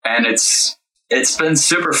 And it's been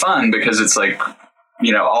super fun because it's like,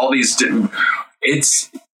 all these,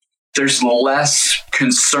 there's less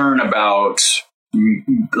concern about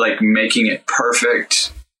like making it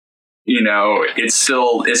perfect. It's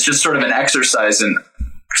just sort of an exercise, and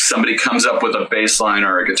somebody comes up with a bass line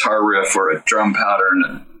or a guitar riff or a drum pattern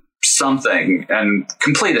and something and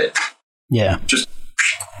complete it. Yeah. Just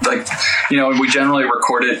like, we generally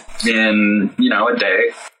record it in, a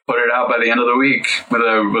day, put it out by the end of the week with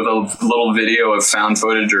a little video of found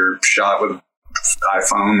footage or shot with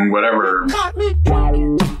iPhone, whatever. Got me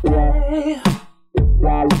drinking today.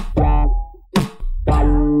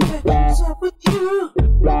 What's up with you?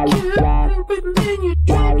 Everything you're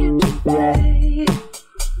drinking today.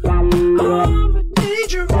 I'm a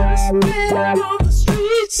dangerous man on the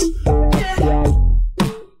streets. Yeah.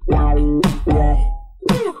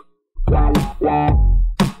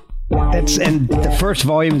 And the first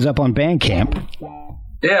volume is up on Bandcamp.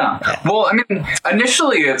 Yeah. Well, I mean,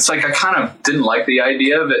 initially it's like I kind of didn't like the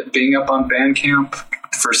idea of it being up on Bandcamp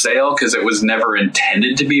for sale because it was never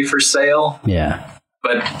intended to be for sale. Yeah.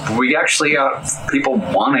 But we actually got people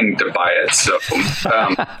wanting to buy it. So,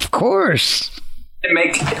 of course.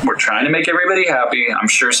 We're trying to make everybody happy. I'm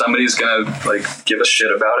sure somebody's going to like give a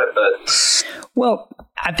shit about it, but. Well,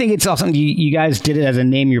 I think it's awesome. You guys did it as a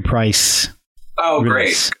name your price. Oh,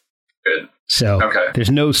 release. Great. Good. So okay. There's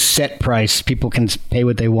no set price. People can pay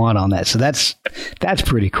what they want on that. So that's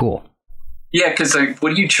pretty cool. Yeah, because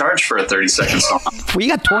what do you charge for a 30-second song? Well, you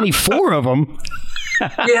got 24 of them.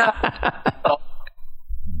 Yeah.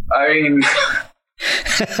 I mean,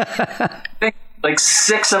 I think like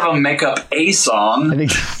 6 of them make up a song. I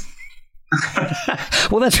think.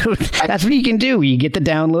 Well, that's what you can do. You get the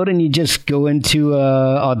download and you just go into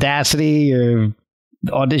Audacity or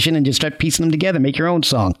Audition and just start piecing them together. Make your own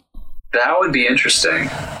song. That would be interesting.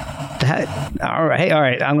 All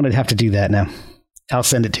right. I'm going to have to do that now. I'll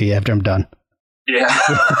send it to you after I'm done. Yeah.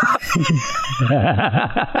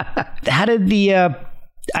 How did the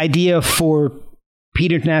idea for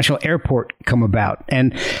Pete International Airport come about?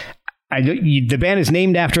 And the band is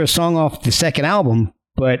named after a song off the second album,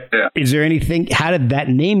 but Is there anything? How did that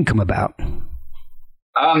name come about?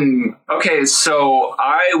 Okay, so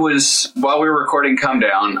while we were recording Come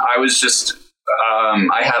Down, I was just,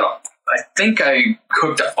 I think I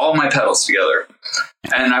hooked all my pedals together,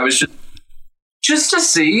 and I was just to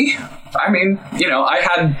see. I mean,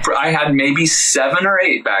 I had maybe 7 or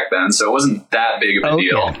 8 back then, so it wasn't that big of a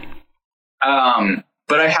deal.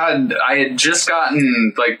 But I had just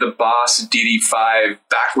gotten like the Boss DD5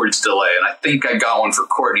 backwards delay, and I think I got one for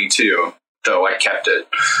Courtney too, though I kept it.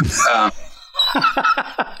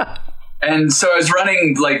 And so I was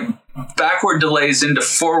running like backward delays into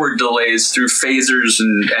forward delays through phasers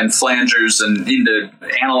and flangers and into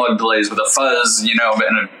analog delays with a fuzz, and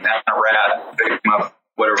a rat, pick them up,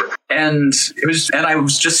 whatever. And I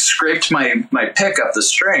was just scraped my pick up the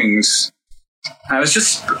strings. I was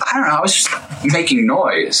just making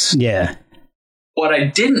noise. Yeah. What I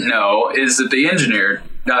didn't know is that the engineer,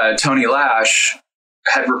 Tony Lash,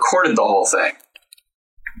 had recorded the whole thing.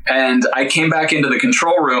 And I came back into the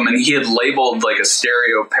control room and he had labeled like a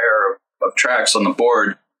stereo pair of tracks on the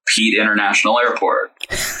board, Pete International Airport.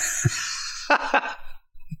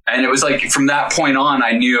 And it was like, from that point on,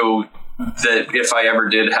 I knew that if I ever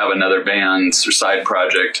did have another band or side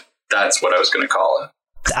project, that's what I was going to call it.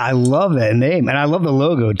 I love that name. And I love the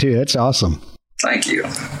logo too. That's awesome. Thank you.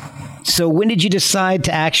 So when did you decide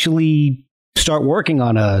to actually start working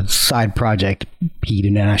on a side project, Pete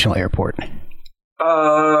International Airport?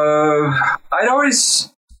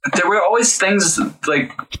 There were always things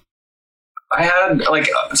like I had like,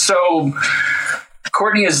 so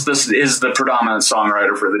Courtney is the predominant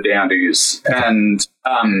songwriter for the Dandies. And,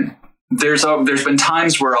 there's been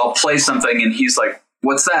times where I'll play something and he's like,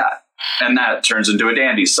 what's that? And that turns into a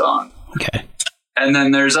Dandies song. Okay. And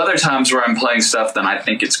then there's other times where I'm playing stuff that I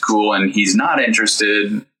think it's cool and he's not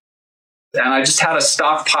interested. And I just had a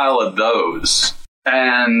stockpile of those.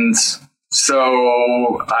 And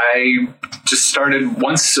so I just started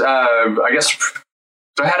once, so I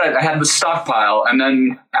had the stockpile. And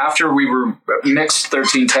then after we were mixed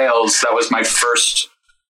 13 Tales, that was my first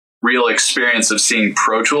real experience of seeing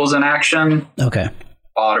Pro Tools in action. Okay.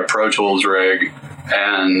 bought a Pro Tools rig,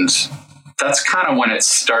 and that's kind of when it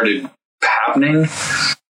started happening.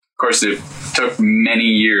 Of course, it took many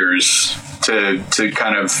years to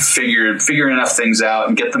kind of figure enough things out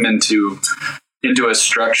and get them into a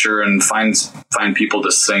structure and find people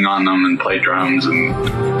to sing on them and play drums and.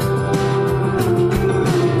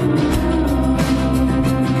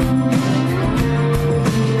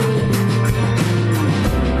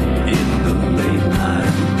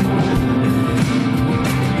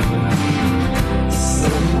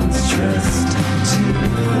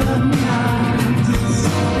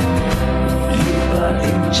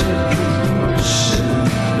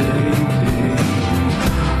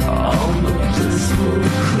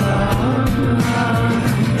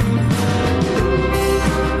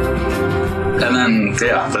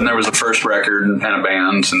 Then there was a first record and a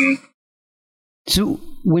band. And so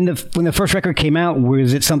when the first record came out,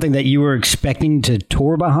 was it something that you were expecting to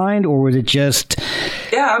tour behind, or was it just?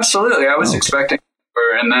 Yeah, absolutely. I was expecting,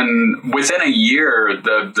 and then within a year,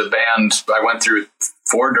 the band, I went through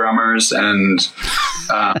 4 drummers and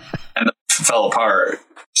it fell apart.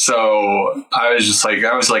 So I was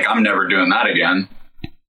like, I'm never doing that again.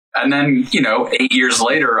 And then 8 years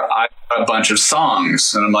later, I had a bunch of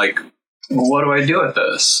songs, and I'm like, what do I do with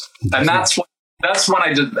this? And that's when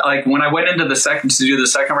I did, like, when I went into to do the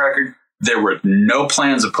second record, there were no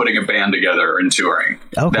plans of putting a band together and touring.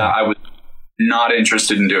 Okay. I was not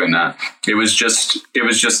interested in doing that. It was just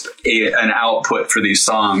an output for these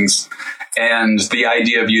songs. And the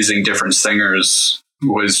idea of using different singers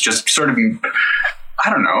was just sort of, I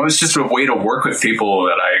don't know, it was just a way to work with people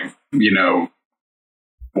that I,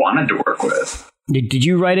 wanted to work with. Did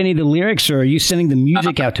you write any of the lyrics, or are you sending the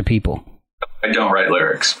music out to people? I don't write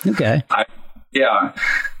lyrics. Okay. I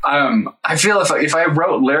feel if I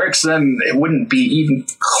wrote lyrics, then it wouldn't be even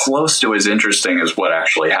close to as interesting as what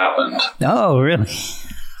actually happened. Oh, really?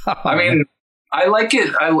 I mean, I like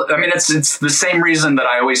it. I mean, it's the same reason that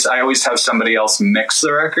I always have somebody else mix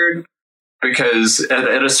the record, because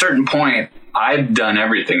at a certain point, I've done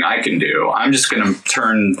everything I can do. I'm just going to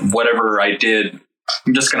turn whatever I did,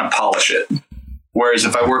 I'm just going to polish it. Whereas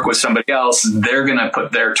if I work with somebody else, they're going to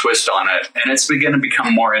put their twist on it, and it's going to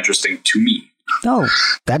become more interesting to me. Oh,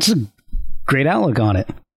 that's a great outlook on it.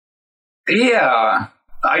 Yeah.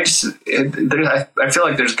 I feel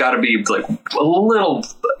like there's got to be like a little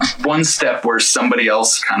one step where somebody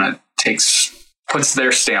else kind of puts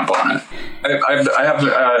their stamp on it. I have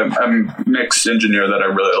a mixed engineer that I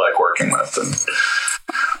really like working with, and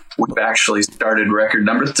we've actually started record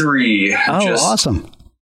number 3. Oh, awesome.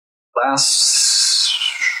 Last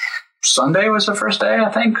Sunday was the first day, I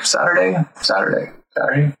think. Saturday.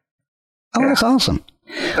 Oh, that's awesome.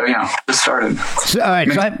 So yeah, it started. So, all right,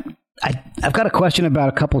 so I've got a question about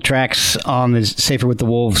a couple tracks on the Safer with the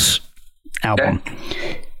Wolves album.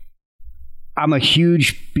 Okay. I'm a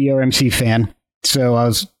huge BRMC fan, so I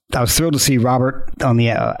was thrilled to see Robert on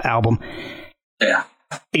the album. Yeah.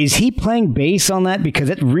 Is he playing bass on that? Because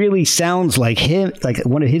it really sounds like him, like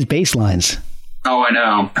one of his bass lines. Oh, I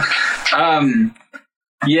know.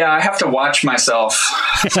 Yeah, I have to watch myself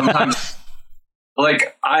sometimes.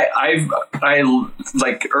 Like I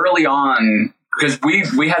like early on, because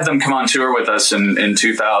we had them come on tour with us in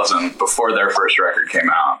 2000 before their first record came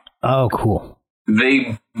out. Oh, cool.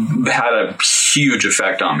 They had a huge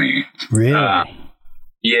effect on me. Really?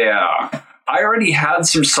 Yeah. I already had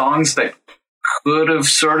some songs that could have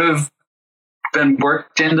sort of been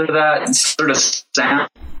worked into that sort of sound.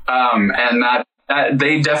 And that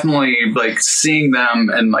they definitely, like, seeing them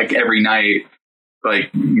and like every night,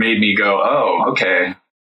 like, made me go, oh, okay,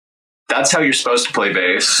 that's how you're supposed to play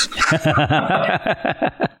bass.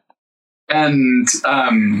 And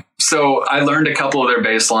so I learned a couple of their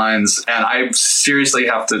bass lines, and I seriously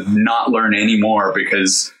have to not learn any more,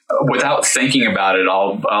 because without thinking about it,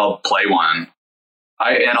 I'll play one.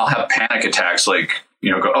 I'll have panic attacks, like,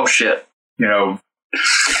 go, oh shit,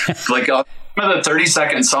 like one of the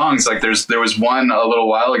 30-second songs, like there was one a little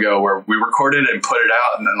while ago where we recorded it and put it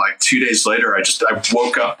out, and then like 2 days later, I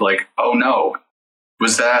woke up like, oh no,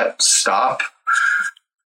 was that stop?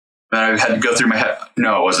 And I had to go through my head.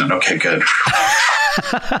 No, it wasn't. Okay, good.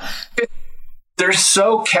 They're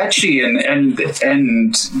so catchy and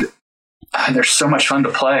they're so much fun to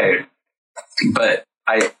play, but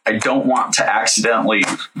I don't want to accidentally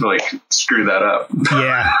like screw that up.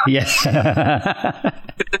 Yeah.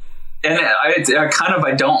 And I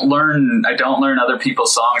don't learn other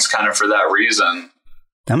people's songs kind of for that reason.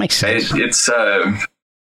 That makes sense. It's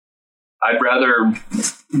I'd rather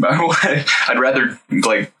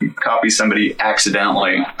like copy somebody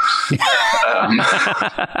accidentally.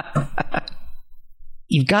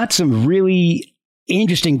 You've got some really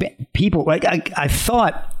interesting people. Like I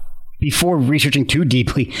thought before researching too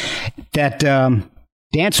deeply that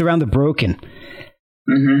Dance Around the Broken,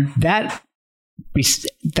 that's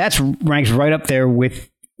ranks right up there with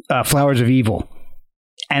Flowers of Evil.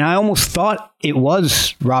 And I almost thought it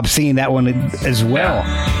was Rob singing that one as well.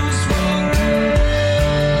 Yeah.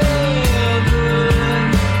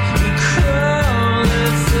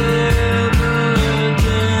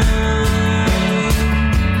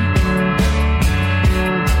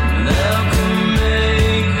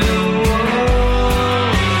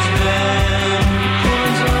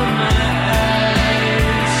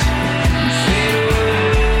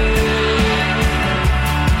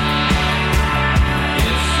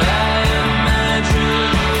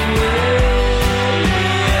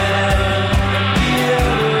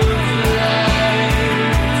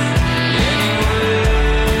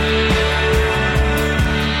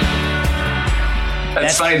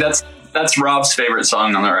 That's funny. That's Rob's favorite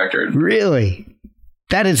song on the record. Really?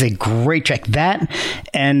 That is a great track. That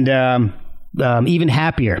and Even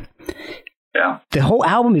Happier. Yeah. The whole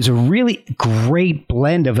album is a really great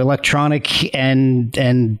blend of electronic and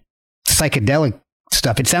psychedelic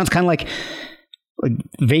stuff. It sounds kind of like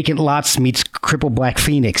Vacant Lots meets Crippled Black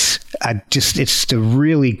Phoenix. It's a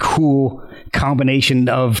really cool combination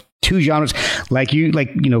of two genres,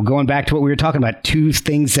 going back to what we were talking about, two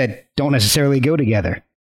things that don't necessarily go together.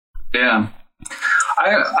 Yeah,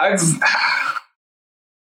 I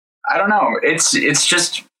don't know. It's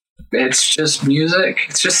just music.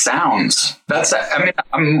 It's just sounds.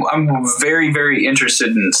 I'm very, very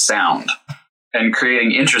interested in sound and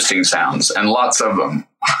creating interesting sounds, and lots of them.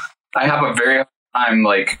 I have a very hard time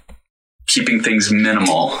keeping things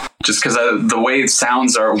minimal, just because the way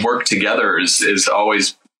sounds work together is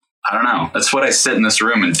always, I don't know. That's what I sit in this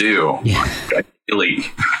room and do. Yeah. Ideally.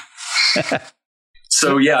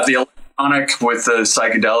 So yeah, the electronic with the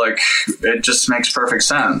psychedelic, it just makes perfect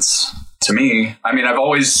sense to me.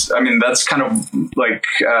 That's kind of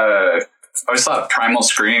I always thought Primal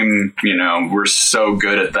Scream, were so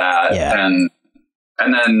good at that. Yeah.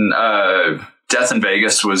 And then Death in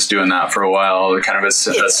Vegas was doing that for a while, kind of a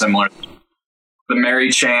similar. The Mary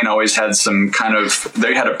Chain always had some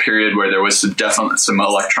they had a period where there was definitely some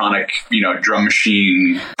electronic, drum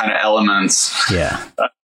machine kind of elements. Yeah.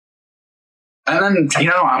 And then,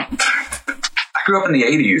 I grew up in the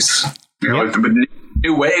 80s, with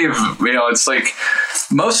new wave, it's like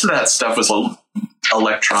most of that stuff was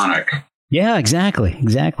electronic. Yeah, exactly.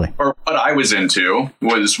 Or what I was into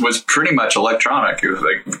was pretty much electronic. It was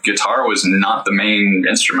guitar was not the main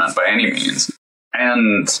instrument by any means.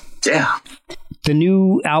 And yeah. The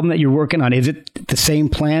new album that you're working on, is it the same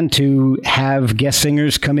plan to have guest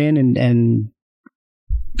singers come in and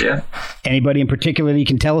yeah. Anybody in particular that you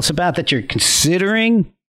can tell us about that you're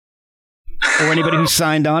considering? Or anybody who's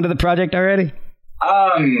signed on to the project already?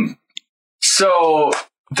 So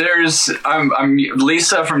there's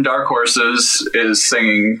Lisa from Dark Horses is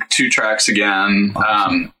singing 2 tracks again.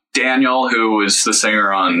 Awesome. Daniel, who was the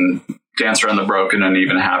singer on Dance Around the Broken and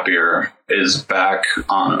Even Happier, is back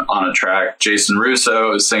on a track. Jason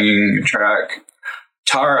Russo is singing a track.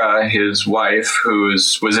 Tara, his wife, who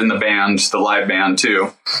was in the band, the live band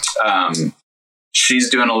too, she's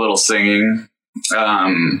doing a little singing.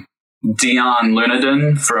 Dion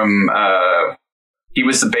Lunadon from he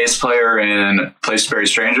was the bass player in Place to Bury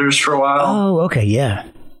Strangers for a while. Oh, okay, yeah.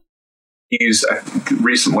 He's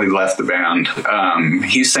recently left the band.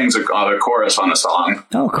 He sings a chorus on a song.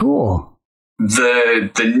 Oh, cool.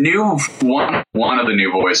 The new one of the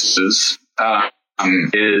new voices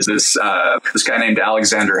is this guy named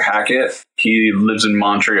Alexander Hackett. He lives in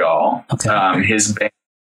Montreal. Okay. His band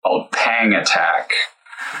is called Pang Attack,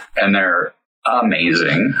 and they're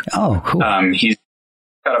amazing. Oh, cool. He's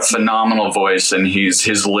got a phenomenal voice, and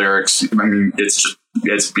his lyrics,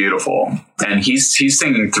 it's beautiful. And he's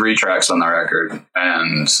singing 3 tracks on the record,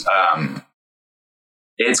 and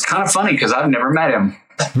it's kind of funny because I've never met him.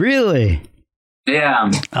 Really?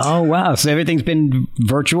 Yeah. Oh, wow. So everything's been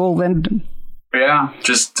virtual then? Yeah.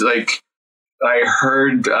 Just I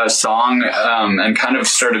heard a song and kind of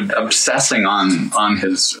started obsessing on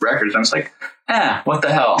his records. I was like, what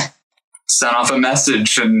the hell? Sent off a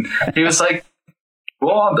message, and he was like,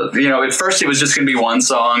 well, at first it was just going to be one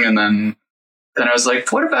song, and then I was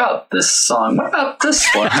like, what about this song? What about this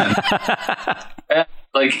one? And,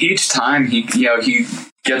 each time he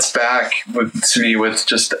gets back to me with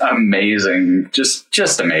just amazing,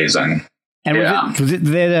 just amazing. And was it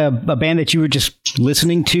a band that you were just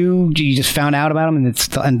listening to? You just found out about them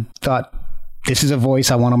and thought, this is a voice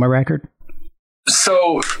I want on my record?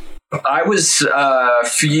 So I was a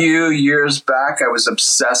few years back. I was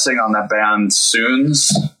obsessing on that band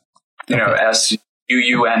Soons. You know,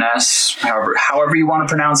 SUUNS. However you want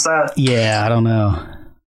to pronounce that. Yeah, I don't know.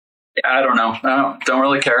 I don't know. I don't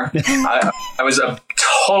really care. I was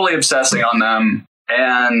totally obsessing on them,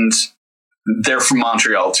 and they're from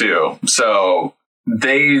Montreal too. So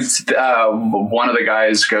they, one of the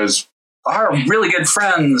guys goes, "Our really good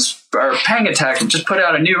friends, our Pang Attack, just put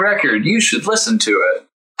out a new record. You should listen to it."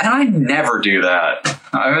 And I never do that.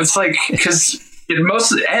 It's like, because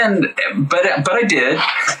but I did,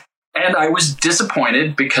 and I was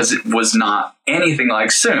disappointed because it was not anything like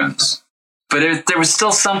Soons. But there was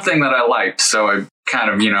still something that I liked, so I kind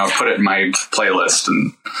of, put it in my playlist,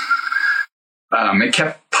 and it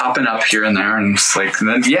kept popping up here and there, and it's like, and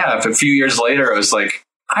then a few years later, I was like,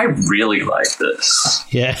 I really like this.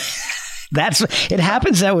 Yeah, it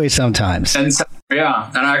happens that way sometimes. And and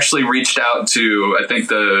I actually reached out to, I think,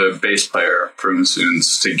 the bass player from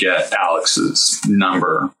Soons to get Alex's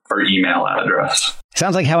number or email address.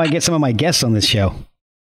 Sounds like how I get some of my guests on this show.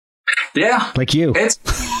 Yeah, like you. It's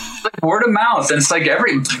like word of mouth, and it's like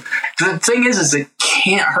the thing is it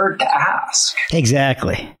can't hurt to ask.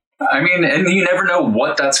 Exactly. I mean, and you never know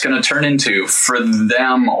what that's going to turn into for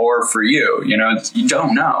them or for you. You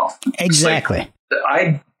don't know. Exactly. Like,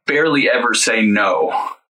 I barely ever say no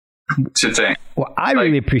to things. Well, I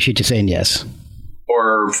really appreciate you saying yes.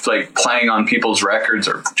 Or like playing on people's records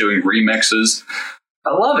or doing remixes.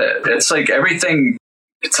 I love it. It's like everything.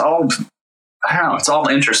 It's all, I don't know. It's all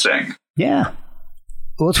interesting. Yeah.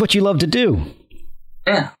 Well, it's what you love to do.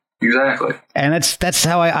 Yeah, exactly. And that's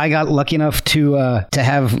how I got lucky enough to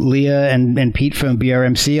have Leah and Pete from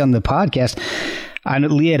BRMC on the podcast. I know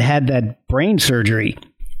Leah had that brain surgery,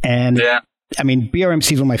 and I mean,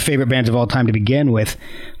 BRMC is one of my favorite bands of all time to begin with.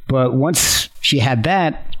 But once she had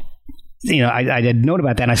that, I had known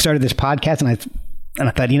about that, and I started this podcast, and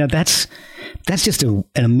I thought, that's just an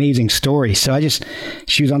amazing story. So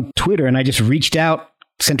she was on Twitter, and I just reached out,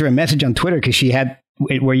 sent her a message on Twitter because she had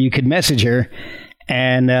it where you could message her,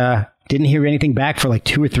 and didn't hear anything back for like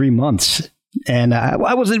 2 or 3 months. And I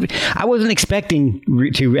wasn't expecting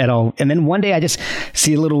to at all. And then one day I just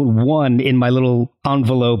see a little 1 in my little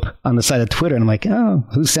envelope on the side of Twitter, and I'm like, oh,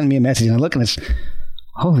 who sent me a message? And I look, and it's,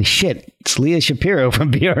 holy shit, it's Leah Shapiro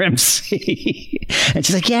from BRMC. And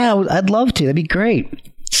she's like, yeah, I'd love to. That'd be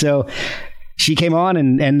great. So she came on,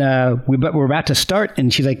 and we're about to start,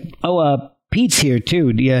 and she's like, oh, Pete's here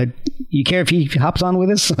too. Do you care if he hops on with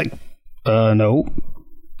us? I'm like, no,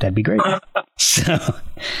 that'd be great.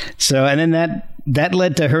 So, and then that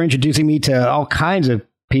led to her introducing me to all kinds of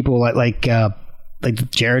people like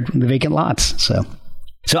Jared from the Vacant Lots. So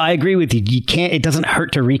I agree with you. It doesn't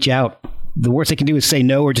hurt to reach out. The worst they can do is say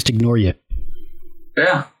no or just ignore you.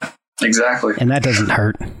 Yeah, exactly. And that doesn't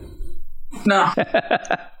hurt. No.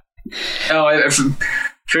 No, I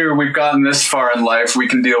figure we've gotten this far in life, we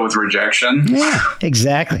can deal with rejection. Yeah,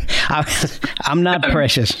 exactly. I'm not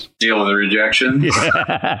precious. Deal with the rejection.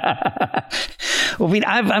 Yeah. Well, I mean,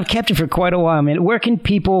 I've kept it for quite a while. I mean, where can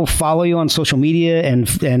people follow you on social media and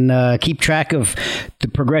keep track of the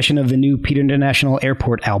progression of the new Peter International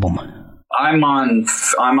Airport album? I'm on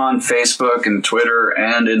Facebook and Twitter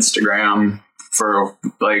and Instagram for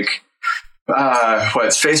like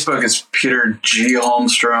Facebook is Peter G.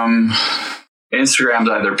 Holmstrom. Instagram's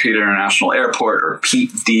either Peter International Airport or Pete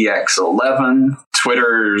DX11.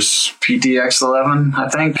 Twitter's PeteDX11, I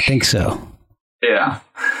think. I think so. Yeah.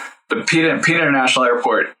 The Peter International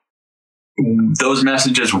Airport, those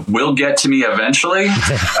messages will get to me eventually,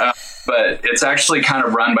 but it's actually kind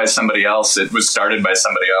of run by somebody else. It was started by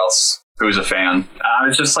somebody else who was a fan. I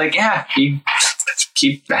was just like, yeah, hang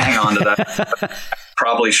on to that.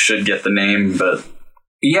 Probably should get the name, but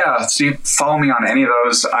yeah, so follow me on any of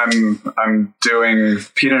those. I'm doing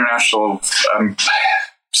Peter International.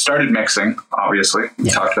 Started mixing, obviously. We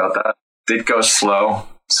talked about that. Did go slow,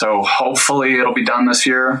 so hopefully it'll be done this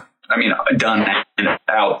year. I mean, done and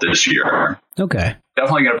out this year. Okay.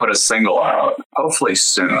 Definitely going to put a single out, hopefully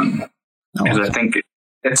soon, because I think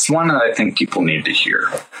it's one that I think people need to hear,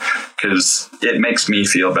 because it makes me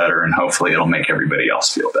feel better, and hopefully it'll make everybody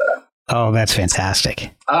else feel better. Oh, that's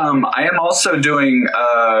fantastic. I am also doing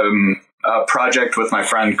a project with my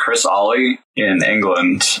friend Chris Ollie in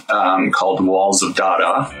England called Walls of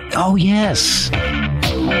Dada. Oh, yes.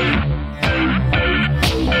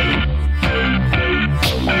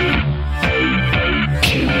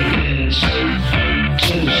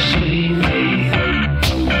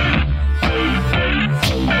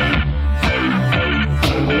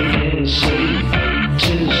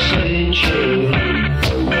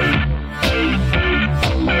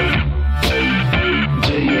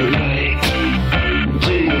 Do you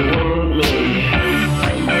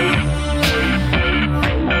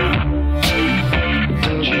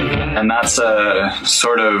and that's a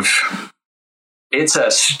sort of, it's a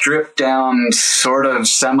stripped down sort of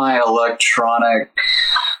semi-electronic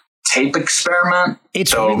tape experiment.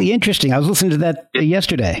 It's really interesting. I was listening to that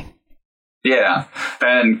yesterday. Yeah,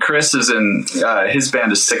 and Chris is in, his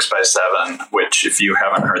band is 6x7, which if you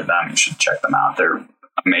haven't heard them, you should check them out. They're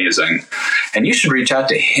amazing. And you should reach out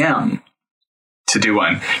to him to do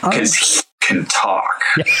one, because he can talk.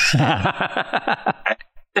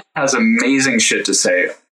 He has amazing shit to say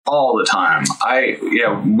all the time.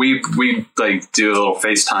 We like do a little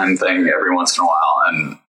FaceTime thing every once in a while,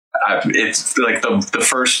 and it's like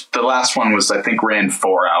the last one was, I think, ran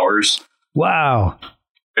 4 hours. Wow.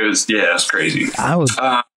 It was crazy. I would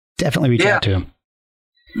definitely reach out to him.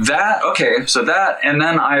 So that, and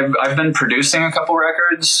then I've been producing a couple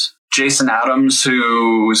records. Jason Adams,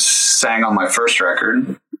 who sang on my first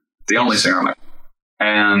record, the only singer on my,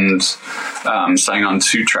 and sang on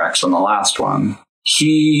 2 tracks on the last one.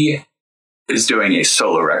 He is doing a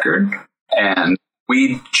solo record, and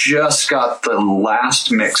we just got the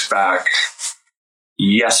last mix back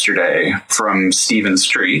yesterday from Stephen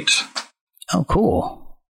Street. Oh, cool.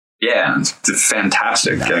 Yeah, it's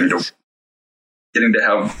fantastic. Nice. Getting to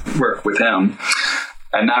have work with him.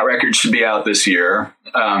 And that record should be out this year.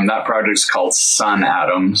 That project's called Sun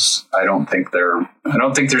Adams. I don't think there's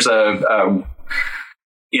a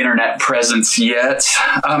internet presence yet.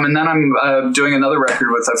 And then I'm doing another record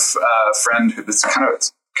with a friend who's kind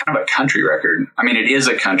of a country record. I mean, it is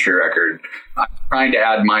a country record. I'm trying to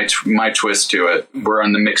add my twist to it. We're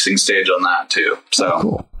on the mixing stage on that too. So,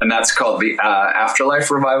 cool. And that's called the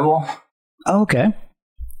Afterlife Revival. Oh, okay.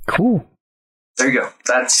 Cool. There you go.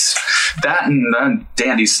 That's that and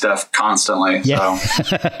Dandy stuff constantly. Yeah.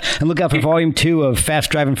 So. And look out for Volume 2 of Fast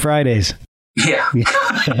Driving Fridays. Yeah. We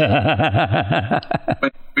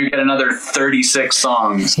get another 36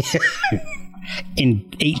 songs. In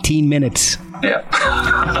 18 minutes. Yeah.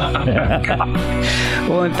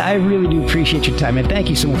 Well, I really do appreciate your time, and thank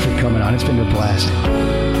you so much for coming on. It's been a blast.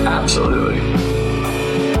 Absolutely.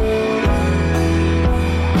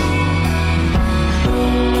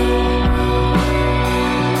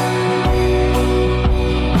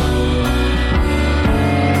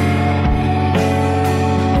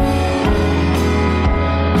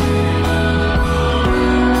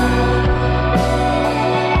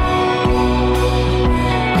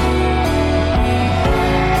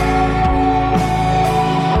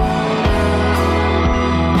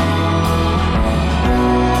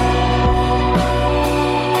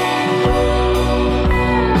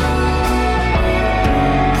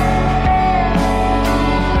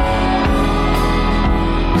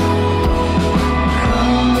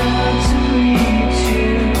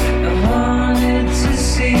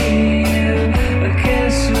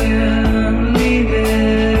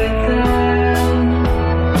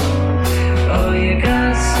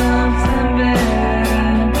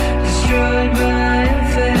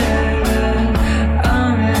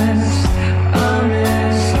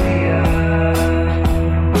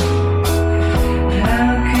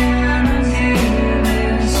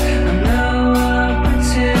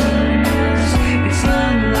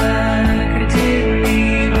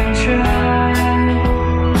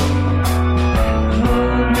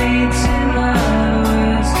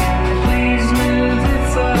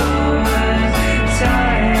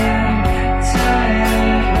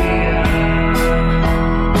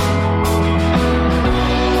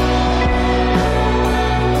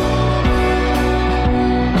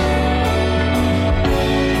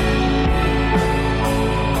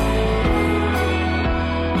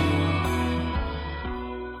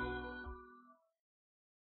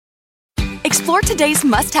 Explore today's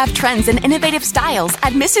must-have trends and innovative styles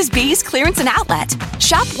at Mrs. B's Clearance and Outlet.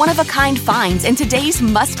 Shop one-of-a-kind finds in today's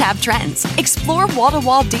must-have trends. Explore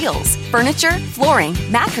wall-to-wall deals, furniture, flooring,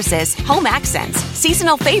 mattresses, home accents,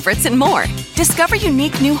 seasonal favorites, and more. Discover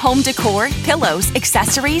unique new home decor, pillows,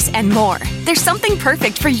 accessories, and more. There's something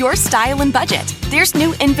perfect for your style and budget. There's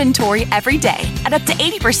new inventory every day at up to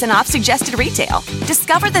 80% off suggested retail.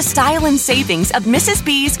 Discover the style and savings of Mrs.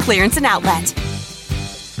 B's Clearance and Outlet.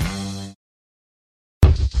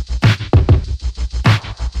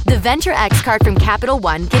 The Venture X card from Capital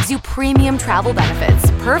One gives you premium travel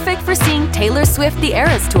benefits, perfect for seeing Taylor Swift The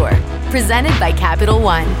Eras Tour. Presented by Capital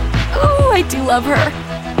One. Ooh, I do love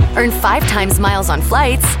her. Earn 5 times miles on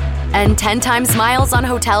flights and 10 times miles on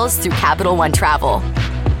hotels through Capital One Travel.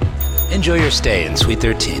 Enjoy your stay in Suite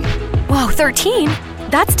 13. Whoa, 13?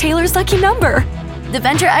 That's Taylor's lucky number. The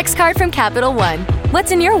Venture X card from Capital One.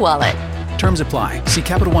 What's in your wallet? Terms apply. See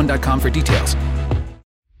CapitalOne.com for details.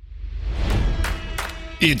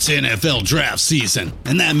 It's NFL draft season,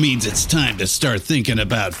 and that means it's time to start thinking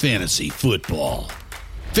about fantasy football.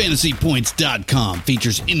 FantasyPoints.com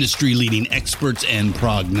features industry-leading experts and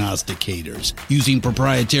prognosticators using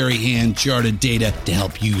proprietary hand-charted data to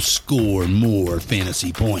help you score more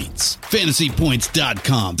fantasy points.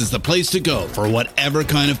 FantasyPoints.com is the place to go for whatever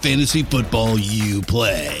kind of fantasy football you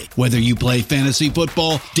play. Whether you play fantasy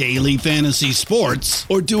football, daily fantasy sports,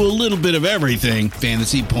 or do a little bit of everything,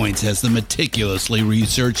 Fantasy Points has the meticulously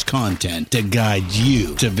researched content to guide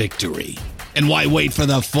you to victory. And why wait for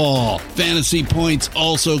the fall? Fantasy Points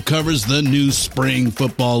also covers the new spring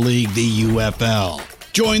football league, the UFL.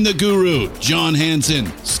 Join the guru, John Hansen,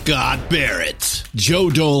 Scott Barrett, Joe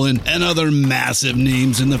Dolan, and other massive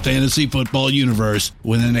names in the fantasy football universe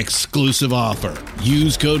with an exclusive offer.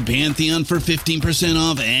 Use code Pantheon for 15%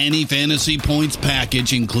 off any Fantasy Points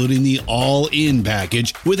package, including the all-in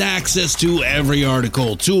package, with access to every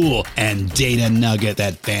article, tool, and data nugget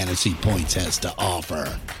that Fantasy Points has to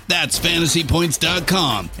offer. That's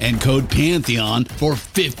FantasyPoints.com and code Pantheon for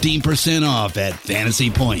 15% off at Fantasy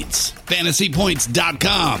Points.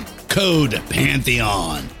 FantasyPoints.com, code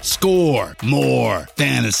Pantheon. Score more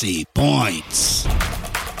fantasy points.